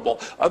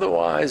absorbable,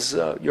 otherwise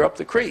you're up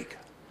the creek.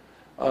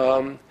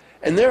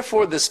 And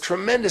therefore, this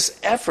tremendous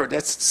effort,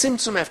 that's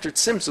Tzimzum after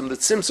Tzimzum, the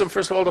Tzimzum,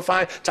 first of all,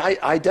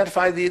 to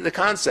identify the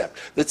concept,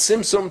 the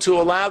Tzimzum to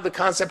allow the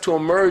concept to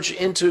emerge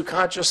into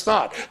conscious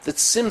thought, the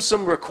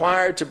Tzimzum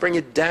required to bring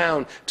it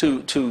down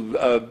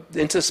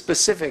into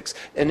specifics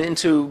and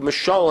into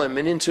mashalim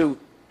and into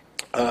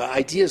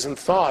ideas and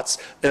thoughts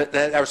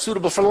that are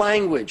suitable for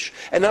language.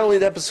 And not only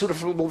that, but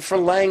suitable for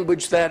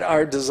language that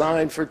are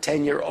designed for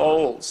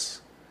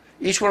 10-year-olds.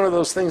 Each one of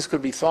those things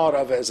could be thought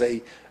of as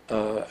a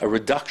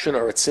reduction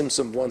or a tzimtzum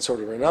of one sort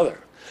or another.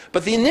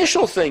 But the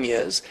initial thing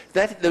is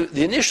that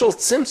the initial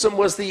tzimtzum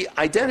was the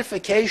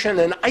identification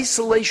and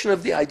isolation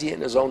of the idea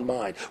in his own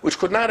mind, which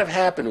could not have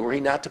happened were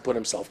he not to put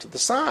himself to the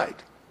side.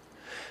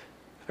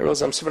 I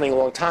realize I'm spending a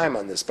long time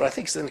on this, but I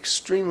think it's an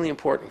extremely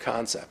important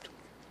concept.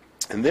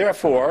 And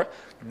therefore,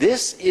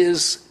 this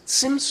is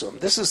tzimtzum.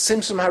 This is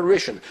tzimtzum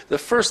harishon,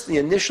 the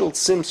initial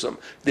tzimtzum,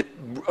 the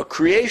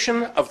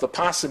creation of the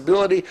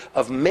possibility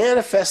of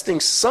manifesting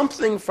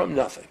something from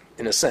nothing,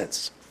 in a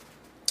sense.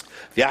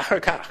 After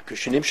the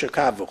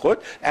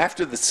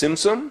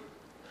tzimtzum,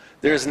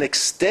 there's an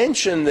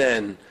extension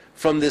then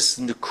from this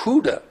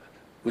nakuda,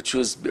 which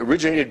was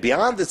originated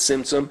beyond the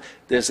tzimtzum.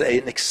 There's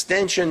an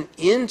extension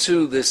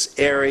into this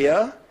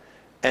area,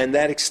 and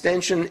that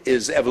extension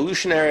is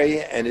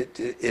evolutionary, and it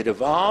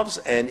evolves,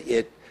 and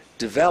it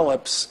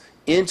develops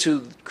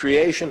into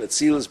creation,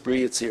 Atzilas,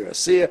 Bria, Tzira,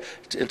 Asiya,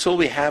 until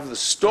we have the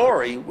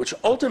story, which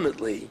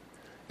ultimately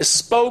is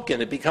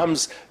spoken. It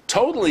becomes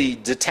totally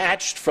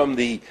detached from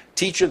the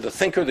teacher, the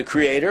thinker, the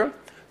creator,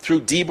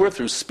 through Dibur,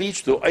 through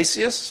speech, through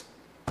Isius.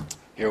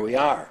 Here we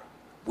are.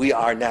 We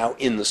are now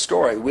in the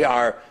story. We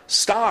are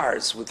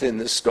stars within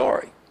this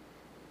story.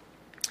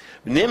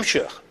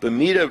 Nimshach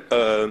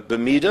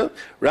b'mida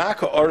rak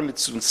ha'or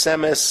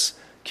mitzunsemes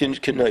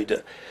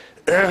kinoida.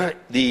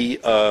 The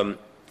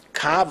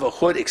kav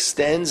hood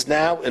extends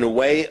now in a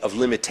way of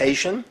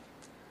limitation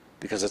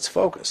because it's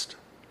focused,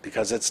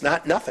 because it's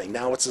not nothing.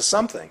 Now it's a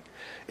something.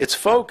 It's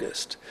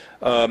focused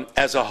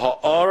as a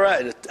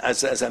ha'ara,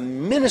 as a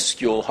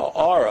minuscule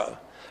ha'ara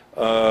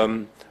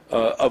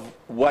of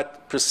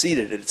what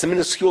preceded it. It's a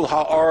minuscule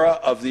ha'ara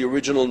of the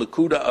original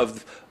nakuda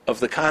of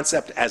the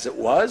concept as it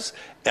was,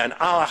 and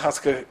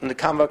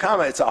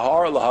it's a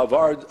ha'ara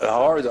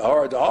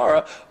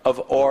of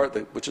or,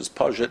 which is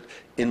pashut,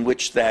 in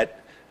which that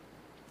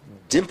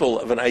dimple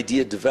of an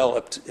idea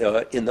developed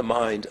in the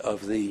mind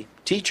of the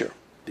teacher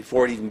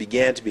before it even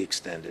began to be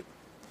extended.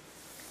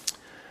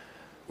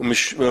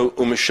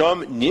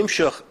 Umisham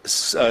nimshach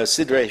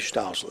Seder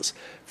Hishtalshelus.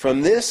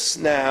 From this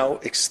now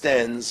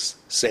extends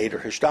Seder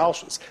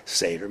Hishtalshelus.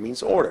 Seder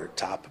means order,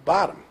 top,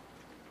 bottom.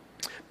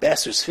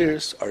 Baster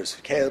spheres,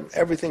 Helem,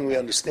 everything we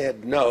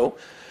understand, know,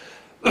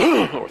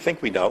 or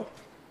think we know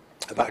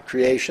about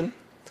creation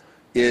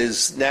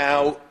is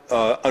now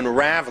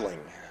unraveling.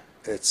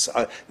 It's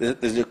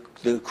the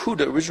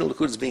original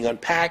nakuda is being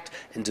unpacked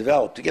and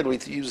developed. Again, we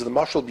used the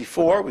mashal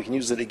before. We can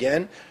use it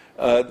again.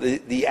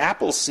 The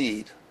apple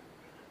seed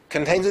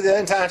contains the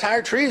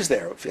entire tree is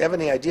there. If you have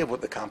any idea of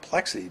what the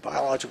complexity,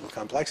 biological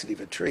complexity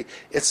of a tree,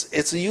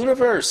 it's a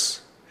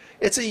universe.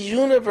 It's a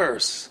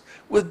universe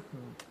with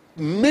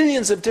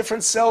millions of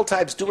different cell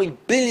types doing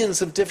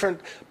billions of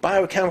different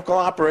biochemical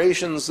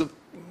operations.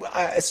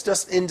 It's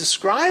just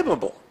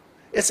indescribable.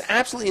 It's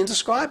absolutely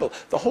indescribable.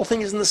 The whole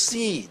thing is in the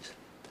seed.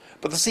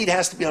 But the seed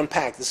has to be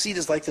unpacked. The seed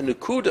is like the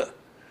nakuda,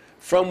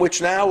 from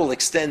which now will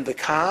extend the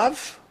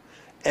kav,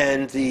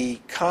 and the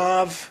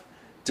kav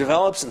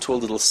develops into a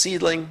little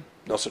seedling.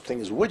 No such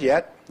thing as wood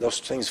yet. No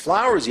such thing as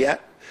flowers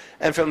yet.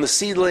 And from the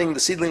seedling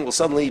will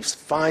suddenly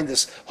find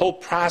this whole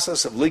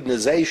process of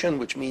lignization,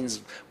 which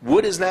means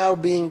wood is now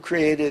being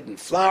created and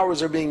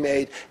flowers are being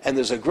made, and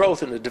there's a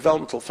growth and a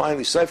development until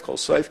finally Seif called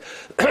Seif.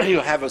 You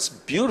have a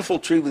beautiful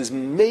tree with these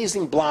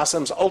amazing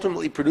blossoms,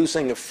 ultimately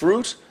producing a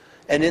fruit,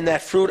 and in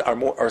that fruit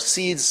are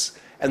seeds,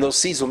 and those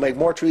seeds will make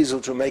more trees,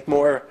 which will make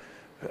more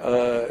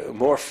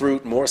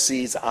fruit, more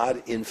seeds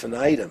ad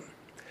infinitum,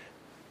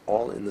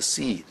 all in the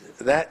seed.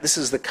 this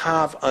is the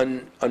kav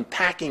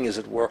unpacking, as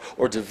it were,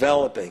 or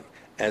developing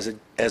as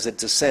it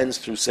descends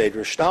through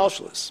Seder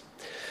Hishtalshelus.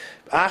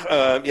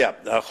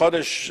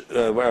 Chodesh,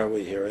 where are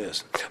we? Here it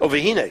is.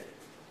 Vehayah.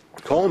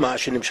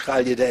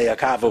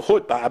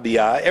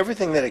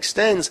 Everything that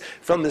extends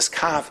from this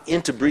kav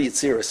into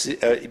Atzilus,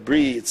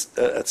 Bri,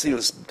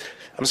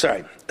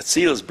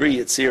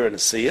 Yitzir, and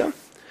Asiya.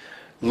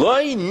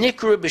 Loi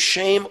nikra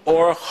b'shem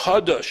or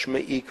chodesh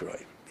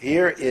me'ikroi.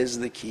 Here is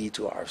the key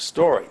to our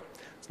story.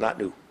 It's not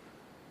new.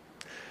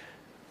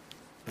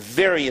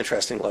 Very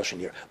interesting lashon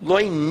here.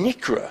 Loi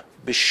nikra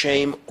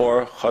b'shem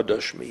or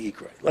chodesh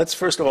me'ikroi. Let's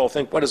first of all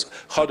think, what is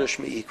chodesh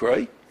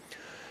me'ikroi?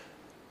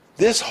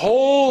 This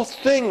whole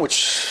thing,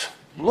 which,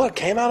 look,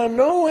 came out of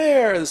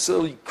nowhere, this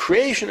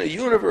creation, a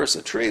universe,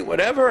 a tree,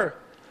 whatever.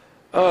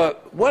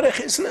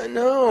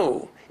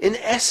 No. In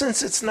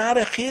essence, it's not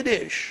a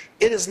chiddush.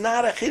 It is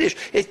not a chiddush.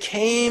 It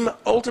came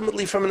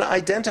ultimately from an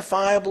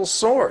identifiable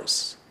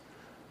source.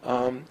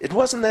 It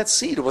wasn't that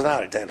seed. It was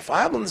not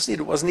identifiable in the seed.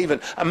 It wasn't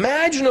even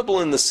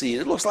imaginable in the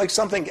seed. It looks like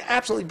something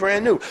absolutely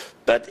brand new.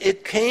 But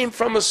it came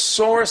from a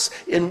source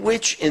in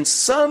which, in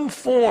some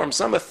form,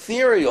 some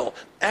ethereal,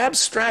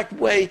 abstract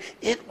way,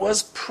 it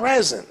was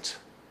present.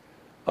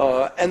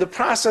 And the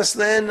process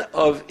then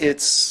of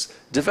its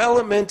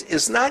development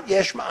is not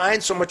Yesh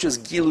M'ayin so much as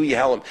Gilui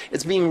Helem.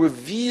 It's being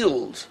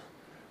revealed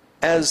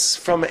as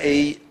from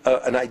an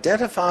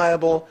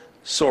identifiable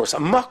source, a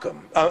mucker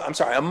or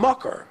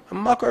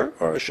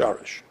a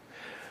sharish.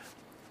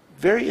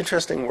 Very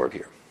interesting word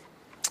here.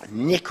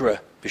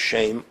 Nikra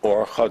b'shem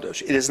or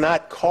chodesh. It is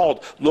not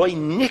called loy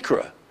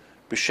nikra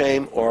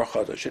b'shem or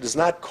chodesh. It is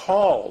not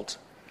called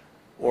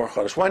or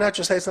chodesh. Why not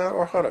just say it's not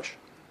or chodesh?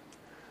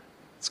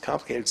 It's a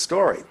complicated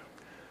story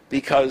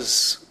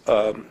because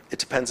it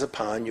depends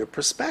upon your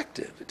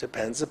perspective. It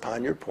depends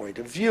upon your point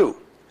of view.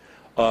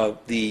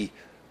 The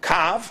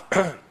kav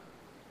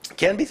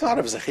can be thought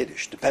of as a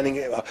chiddush, depending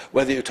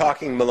whether you're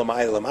talking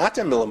milamayla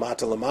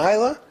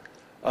lamata,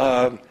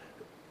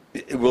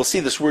 we'll see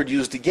this word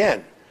used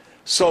again.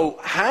 So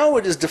how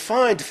it is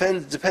defined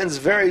depends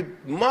very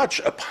much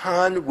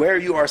upon where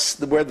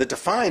the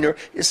definer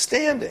is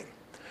standing.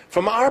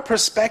 From our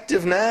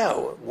perspective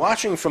now,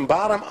 watching from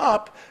bottom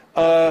up,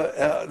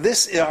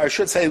 I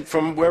should say,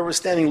 from where we're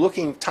standing,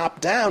 looking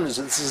top down, as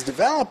this is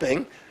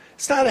developing,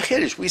 it's not a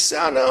chiddush. We say,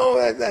 no,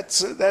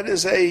 that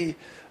is a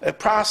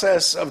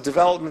process of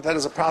development, that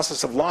is a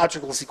process of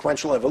logical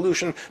sequential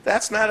evolution.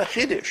 That's not a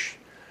chiddush,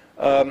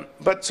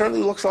 but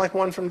certainly looks like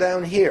one from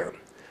down here.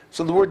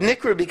 So the word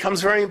nikra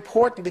becomes very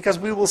important because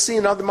we will see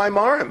in other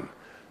maimarim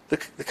the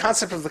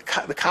concept of the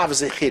kav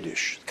is a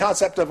chiddush. The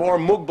concept of or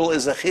mugbal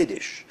is a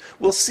chiddush.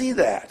 We'll see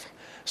that.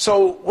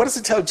 So what does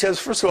it tell you?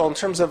 First of all, in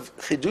terms of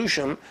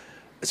chiddushim,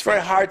 it's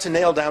very hard to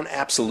nail down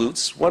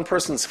absolutes. One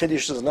person's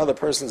chiddush is another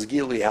person's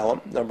Gilui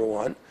Helem, number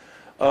one.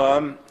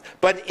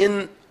 But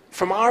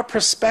from our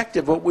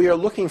perspective, what we are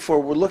looking for,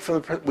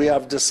 we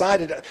have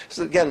decided.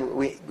 So again,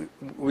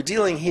 we're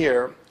dealing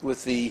here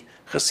with the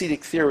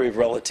Hasidic theory of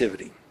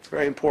relativity. It's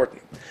very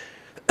important.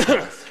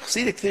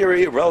 Hasidic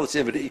theory of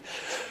relativity,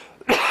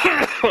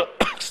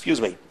 excuse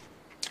me,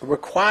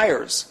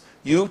 requires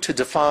you to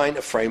define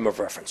a frame of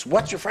reference.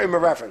 What's your frame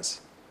of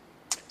reference?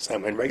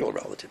 Same in regular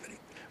relativity,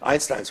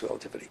 Einstein's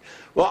relativity.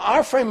 Well,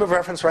 our frame of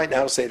reference right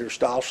now is Seder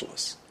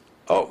Hishtalshelus.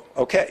 Oh,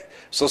 okay.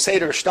 So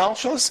Seder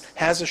Hishtalshelus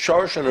has a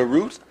shorish and a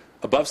root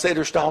above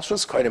Seder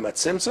Hishtalshelus, quite a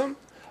Tzimzum,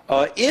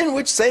 in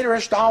which Seder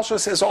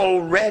Hishtalshelus has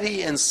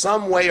already, in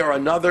some way or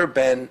another,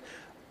 been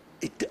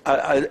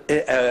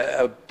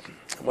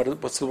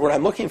what's the word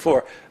I'm looking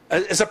for?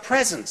 Is a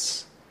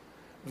presence.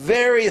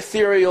 Very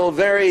ethereal,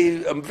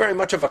 very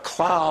much of a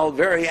cloud,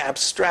 very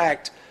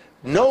abstract,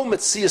 no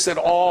metzius at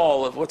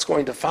all of what's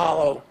going to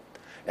follow.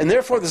 And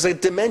therefore there's a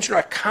dimension or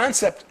a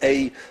concept,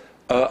 a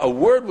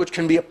word which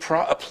can be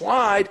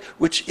applied,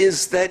 which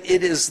is that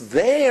it is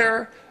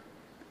there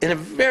in a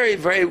very,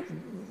 very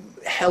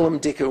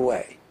Helem-dika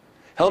way.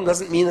 Helem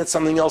doesn't mean that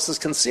something else is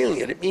concealing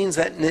it. It means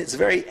that in its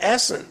very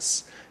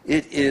essence,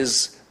 it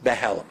is the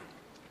Helem.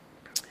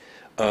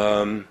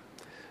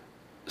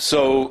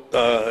 So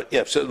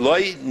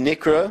loy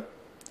nikra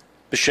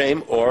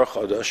b'shem or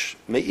chodesh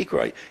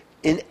me'ikroi.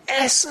 In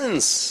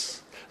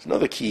essence, there's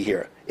another key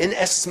here. In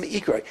essence,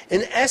 me'ikroi.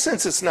 In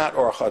essence, it's not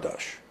or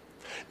chodesh.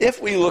 If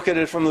we look at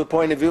it from the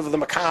point of view of the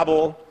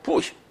makabel,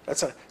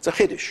 it's a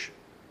chiddush.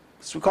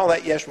 So we call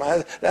that Yesh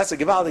M'ayin. That's a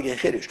gewaldige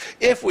chiddush.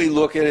 If we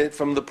look at it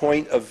from the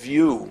point of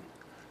view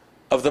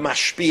of the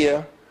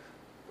mashpia,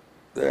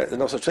 there's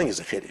no such thing as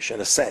a chiddush in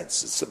a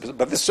sense.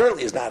 But this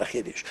certainly is not a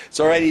chiddush.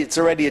 It's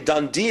already a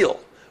done deal.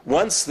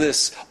 Once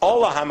this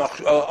old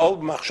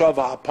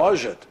machshava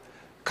hapashut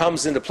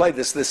comes into play,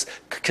 this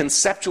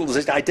conceptual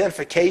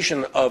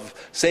identification of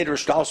Seder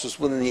Hishtalshelus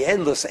within the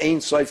endless Ein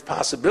Sof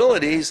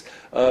possibilities,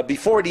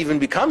 before it even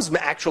becomes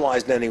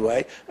actualized in any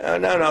way,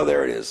 no,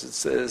 there it is.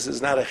 This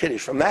is not a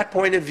chiddush. From that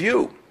point of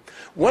view,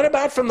 what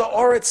about from the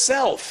or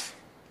itself?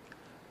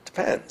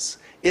 Depends.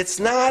 It's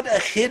not a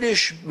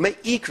chiddush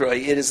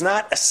me'ikroi. It is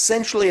not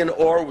essentially an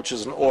or, which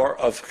is an or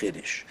of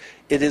chiddush.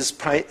 It is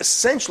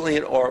essentially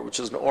an or, which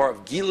is an or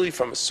of Gilui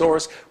from a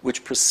source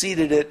which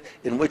preceded it,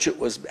 in which it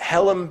was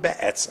Helem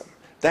be'etzem.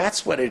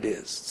 That's what it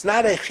is. It's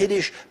not a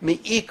chiddush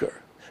me'ikr.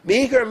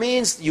 Me'ikr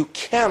means you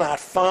cannot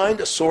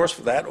find a source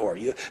for that or.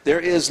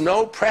 There is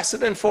no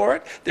precedent for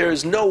it. There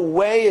is no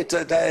way.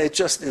 It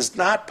just is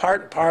not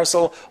part and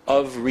parcel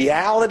of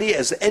reality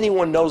as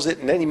anyone knows it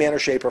in any manner,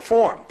 shape, or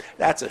form.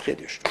 That's a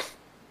chiddush.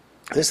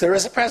 There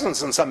is a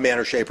presence in some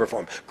manner, shape, or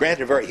form.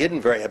 Granted, very hidden,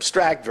 very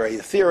abstract, very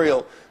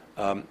ethereal.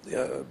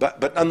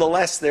 But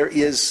nonetheless, there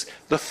is,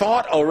 the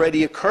thought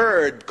already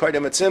occurred,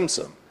 koydem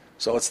Tzimzum.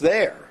 So it's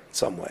there in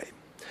some way.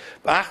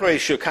 B'achrei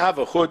shekav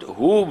v'chut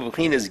hu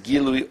b'chinas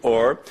Gilui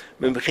or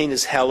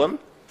b'chinas Helem.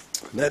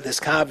 This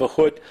kav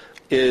v'chut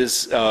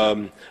is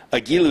a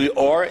Gilui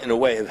or in a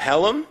way of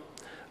Helem.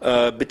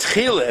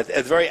 B'tchil at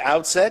the very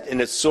outset in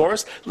its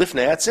source,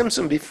 lifnei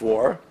Tzimzum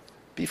before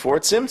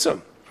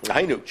Tzimzum.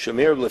 Hainu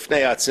shamir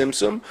lifnei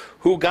Tzimzum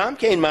hu gam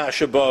kein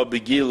ma'ashaba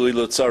b'Gilui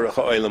l'tzarech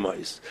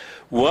ha'olamais.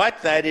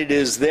 What that it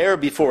is there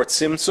before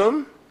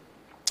Tzimzum.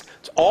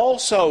 It's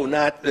also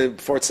not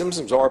before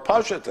Tzimzum's or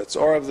Pashut. That's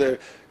or of the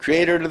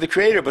creator to the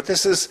creator. But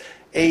this is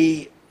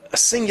a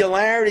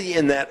singularity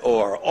in that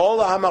or. All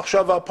the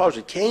hamachshava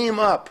Pashut came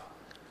up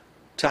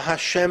to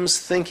Hashem's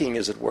thinking,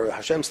 as it were.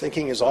 Hashem's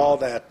thinking is all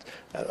that.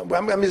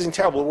 I'm using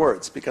terrible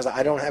words because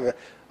I don't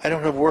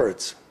have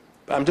words.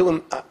 But I'm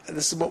doing.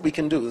 This is what we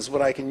can do. This is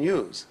what I can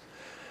use.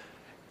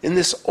 In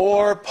this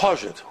or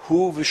Pashut,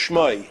 hu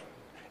v'shmai.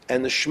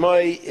 And the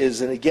Shmai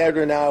is in a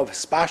Gedra now of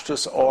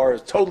Hispashtus or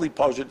totally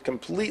Pashut,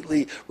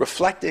 completely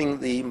reflecting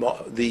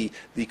the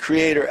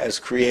Creator as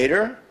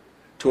Creator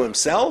to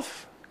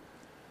Himself.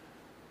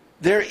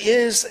 There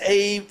is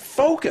a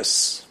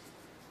focus.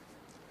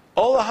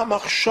 Ola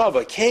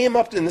HaMachshava came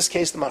up, in this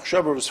case the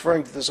Machshava was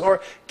referring to this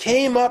or,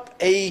 came up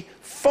a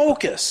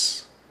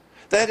focus.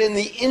 That in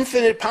the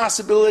infinite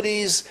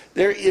possibilities,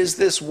 there is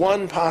this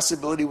one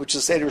possibility, which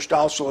is Seder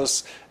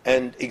Hishtalshelus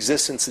and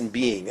existence and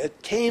being. It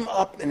came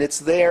up and it's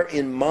there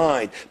in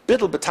mind.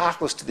 Bittul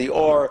betachlis to the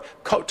or,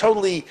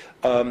 totally,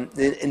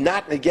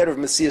 not in a get of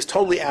Messias,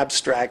 totally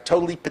abstract,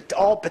 totally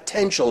all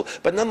potential,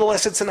 but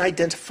nonetheless it's an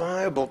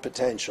identifiable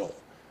potential.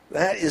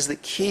 That is the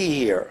key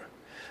here.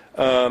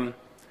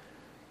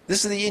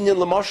 This is the Inyan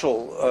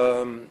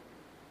Lamashal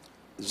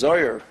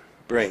Zohar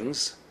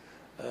brings.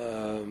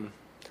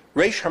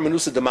 Reish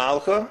Harmanusa de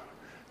Malcha,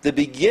 the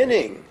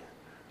beginning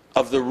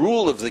of the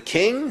rule of the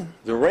king,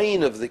 the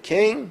reign of the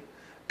king,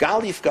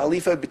 Galif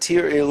Galifa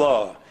B'tir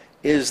Elah,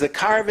 is the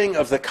carving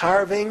of the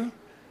carving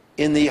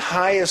in the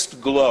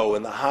highest glow,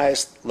 in the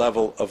highest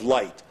level of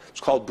light.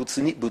 It's called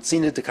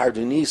Butzina de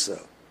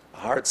Kardunisa, a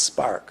heart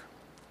spark.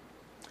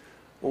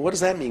 Well, what does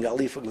that mean,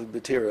 Galif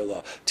B'tir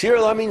Elah? Tir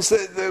Elah means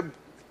the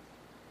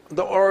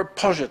or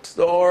Pashut,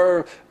 the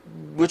or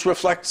which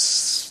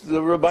reflects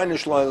the Rabbeinu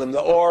Shlalem,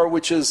 the or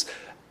which is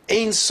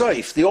Ein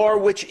Sof, the or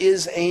which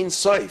is Ein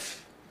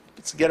Sof.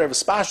 It's a get of a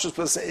spashus,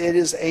 but it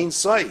is Ein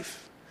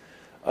Sof.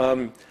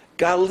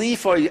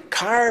 Galifa,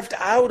 carved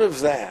out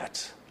of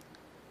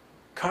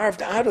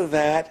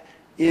that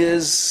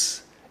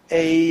is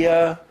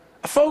a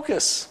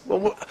focus.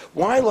 Well,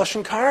 why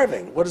Lashon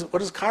carving? What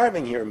does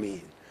carving here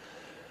mean?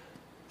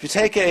 If you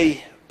take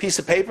a piece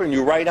of paper and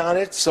you write on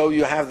it, so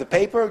you have the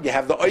paper, you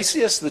have the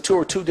oisius, the two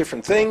are two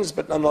different things,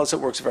 but nonetheless it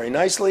works very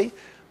nicely.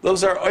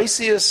 Those are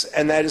oisius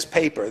and that is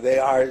paper. They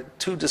are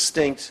two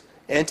distinct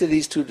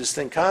entities, two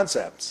distinct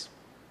concepts.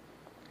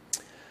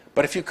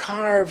 But if you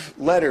carve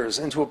letters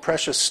into a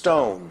precious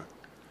stone,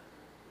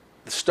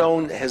 the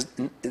stone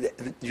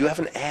you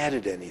haven't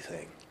added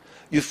anything.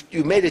 You've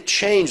made a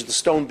change, the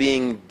stone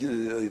being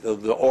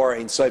the or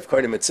Ein Sof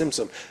Koydem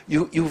Tzimzum.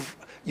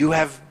 You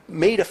have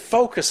made a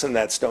focus in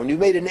that stone. You've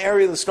made an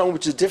area of the stone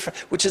which is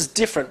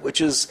different,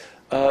 which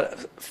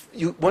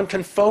one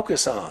can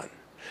focus on.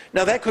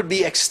 Now that could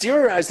be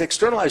exteriorized,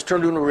 externalized,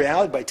 turned into a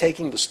reality by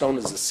taking the stone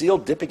as a seal,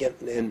 dipping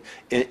it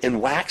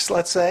in wax,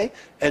 let's say,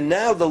 and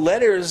now the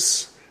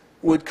letters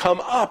would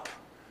come up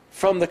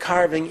from the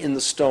carving in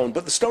the stone.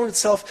 But the stone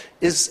itself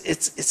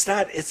it's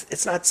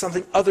not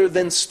something other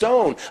than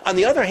stone. On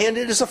the other hand,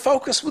 it is a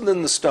focus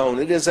within the stone.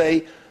 It is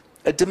a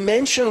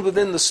dimension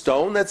within the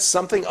stone that's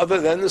something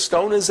other than the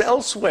stone is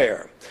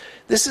elsewhere.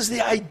 This is the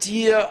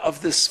idea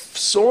of this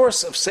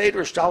source of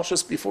Seder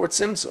Hishtalshelus before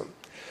Tzimzum.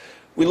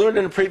 We learned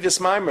in a previous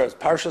Maimer,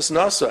 Parshas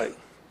Nasai,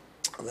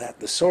 that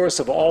the source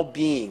of all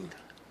being,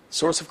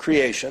 source of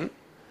creation,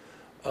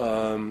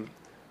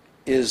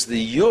 is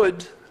the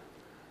Yud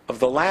of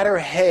the latter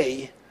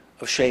Hey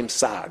of Shem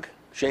Sag.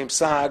 Shem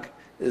Sag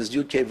is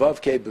Yud Ke Vav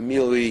Ke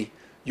B'milui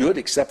Yud,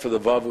 except for the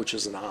Vav, which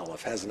is an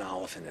Aleph, has an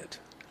Aleph in it.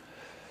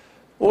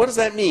 Well, what does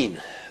that mean?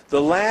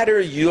 The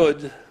latter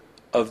Yud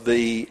of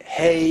the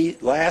Hey,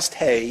 last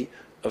Hey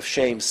of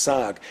Shem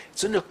Sag.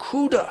 It's a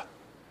Nakuda.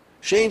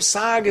 Shem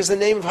Sag is the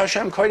name of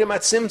Hashem Koydem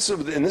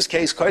Tzimzum, in this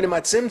case Koydem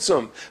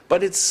Tzimzum,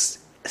 but it's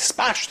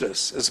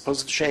spashtus, as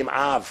opposed to Shem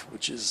Av,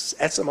 which is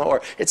etzem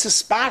ha'or. It's a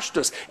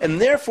spashtus,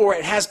 and therefore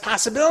it has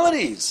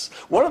possibilities.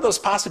 One of those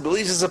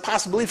possibilities is a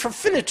possibility for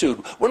finitude.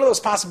 One of those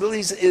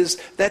possibilities is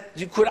that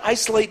you could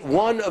isolate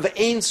one of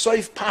Ein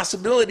Sof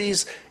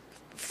possibilities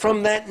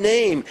from that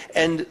name,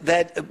 and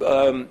that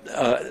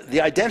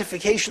the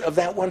identification of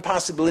that one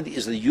possibility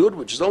is the Yud,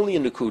 which is only a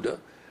Nakuda.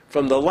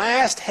 From the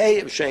last Hey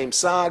of Shem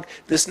Sag,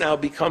 this now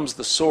becomes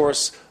the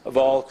source of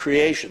all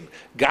creation.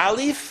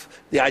 Galif,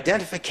 the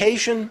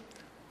identification,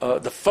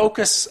 the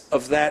focus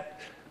of that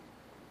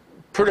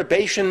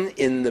perturbation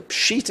in the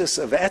pshitas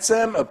of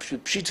etzem, of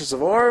pshitas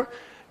of or,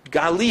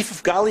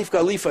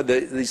 Galifa,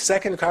 the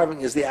second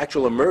carving is the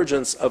actual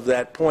emergence of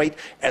that point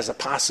as a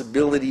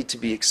possibility to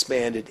be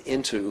expanded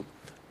into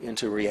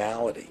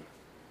reality.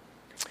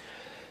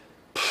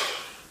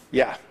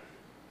 Yeah.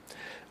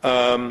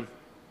 Okay,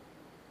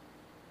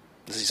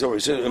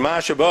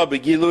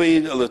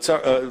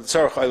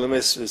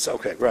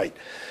 right.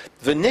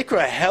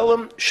 V'nikra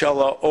Helem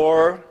shala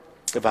or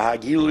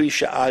v'hagilui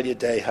she'al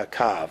yedei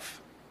hakav.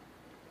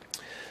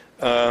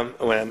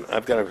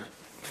 I've got to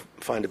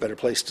find a better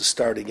place to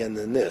start again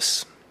than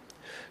this.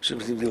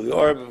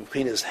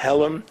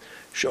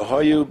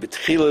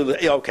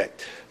 Okay,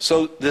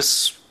 so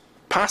this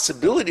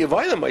possibility of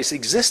Eilamais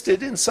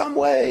existed in some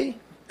way,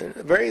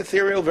 very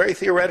ethereal, very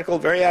theoretical,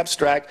 very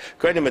abstract.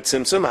 According to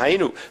Tzimzum,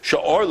 Hainu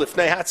she'or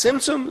lifnei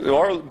haTzimzum,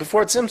 or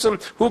before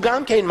Tzimzum, hu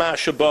gam kein ma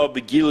sheba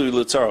begilui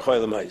l'tzarach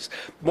Eilamais.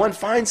 One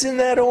finds in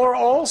that or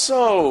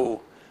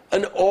also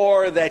an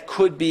or that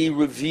could be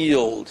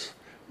revealed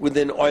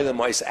within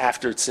Eilamais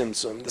after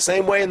Tzimzum. The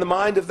same way in the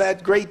mind of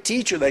that great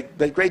teacher,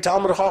 that great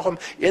Talmud Chacham,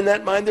 in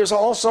that mind there's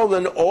also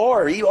an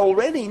or,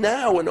 already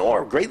now an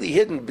or, greatly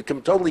hidden,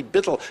 become totally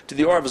bittul to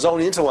the or of his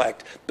own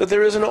intellect. But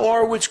there is an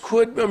or which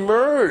could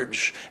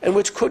emerge, and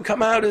which could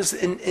come out as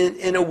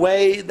in a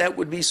way that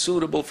would be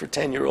suitable for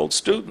 10-year-old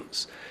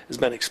students, has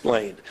been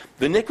explained.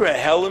 The Nikra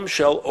Helem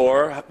shel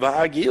or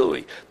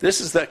v'hagilui. This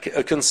is the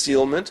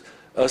concealment,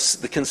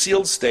 the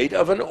concealed state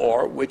of an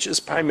or, which is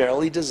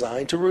primarily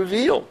designed to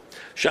reveal.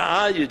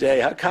 Sha'al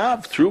yudei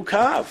hakav, through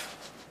kav.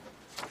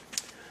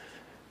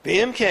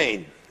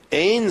 V'imkein,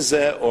 ein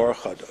ze or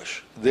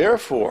chadosh.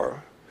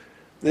 Therefore,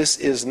 this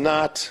is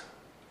not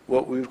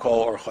what we would call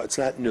or chad. It's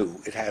not new.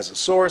 It has a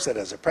source, it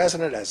has a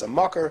precedent, it has a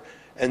mucker,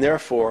 and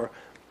therefore,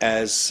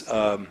 as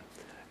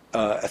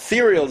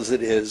ethereal as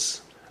it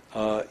is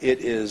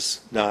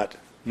not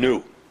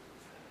new.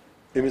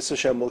 Mitzvah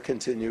Hashem will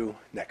continue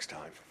next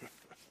time.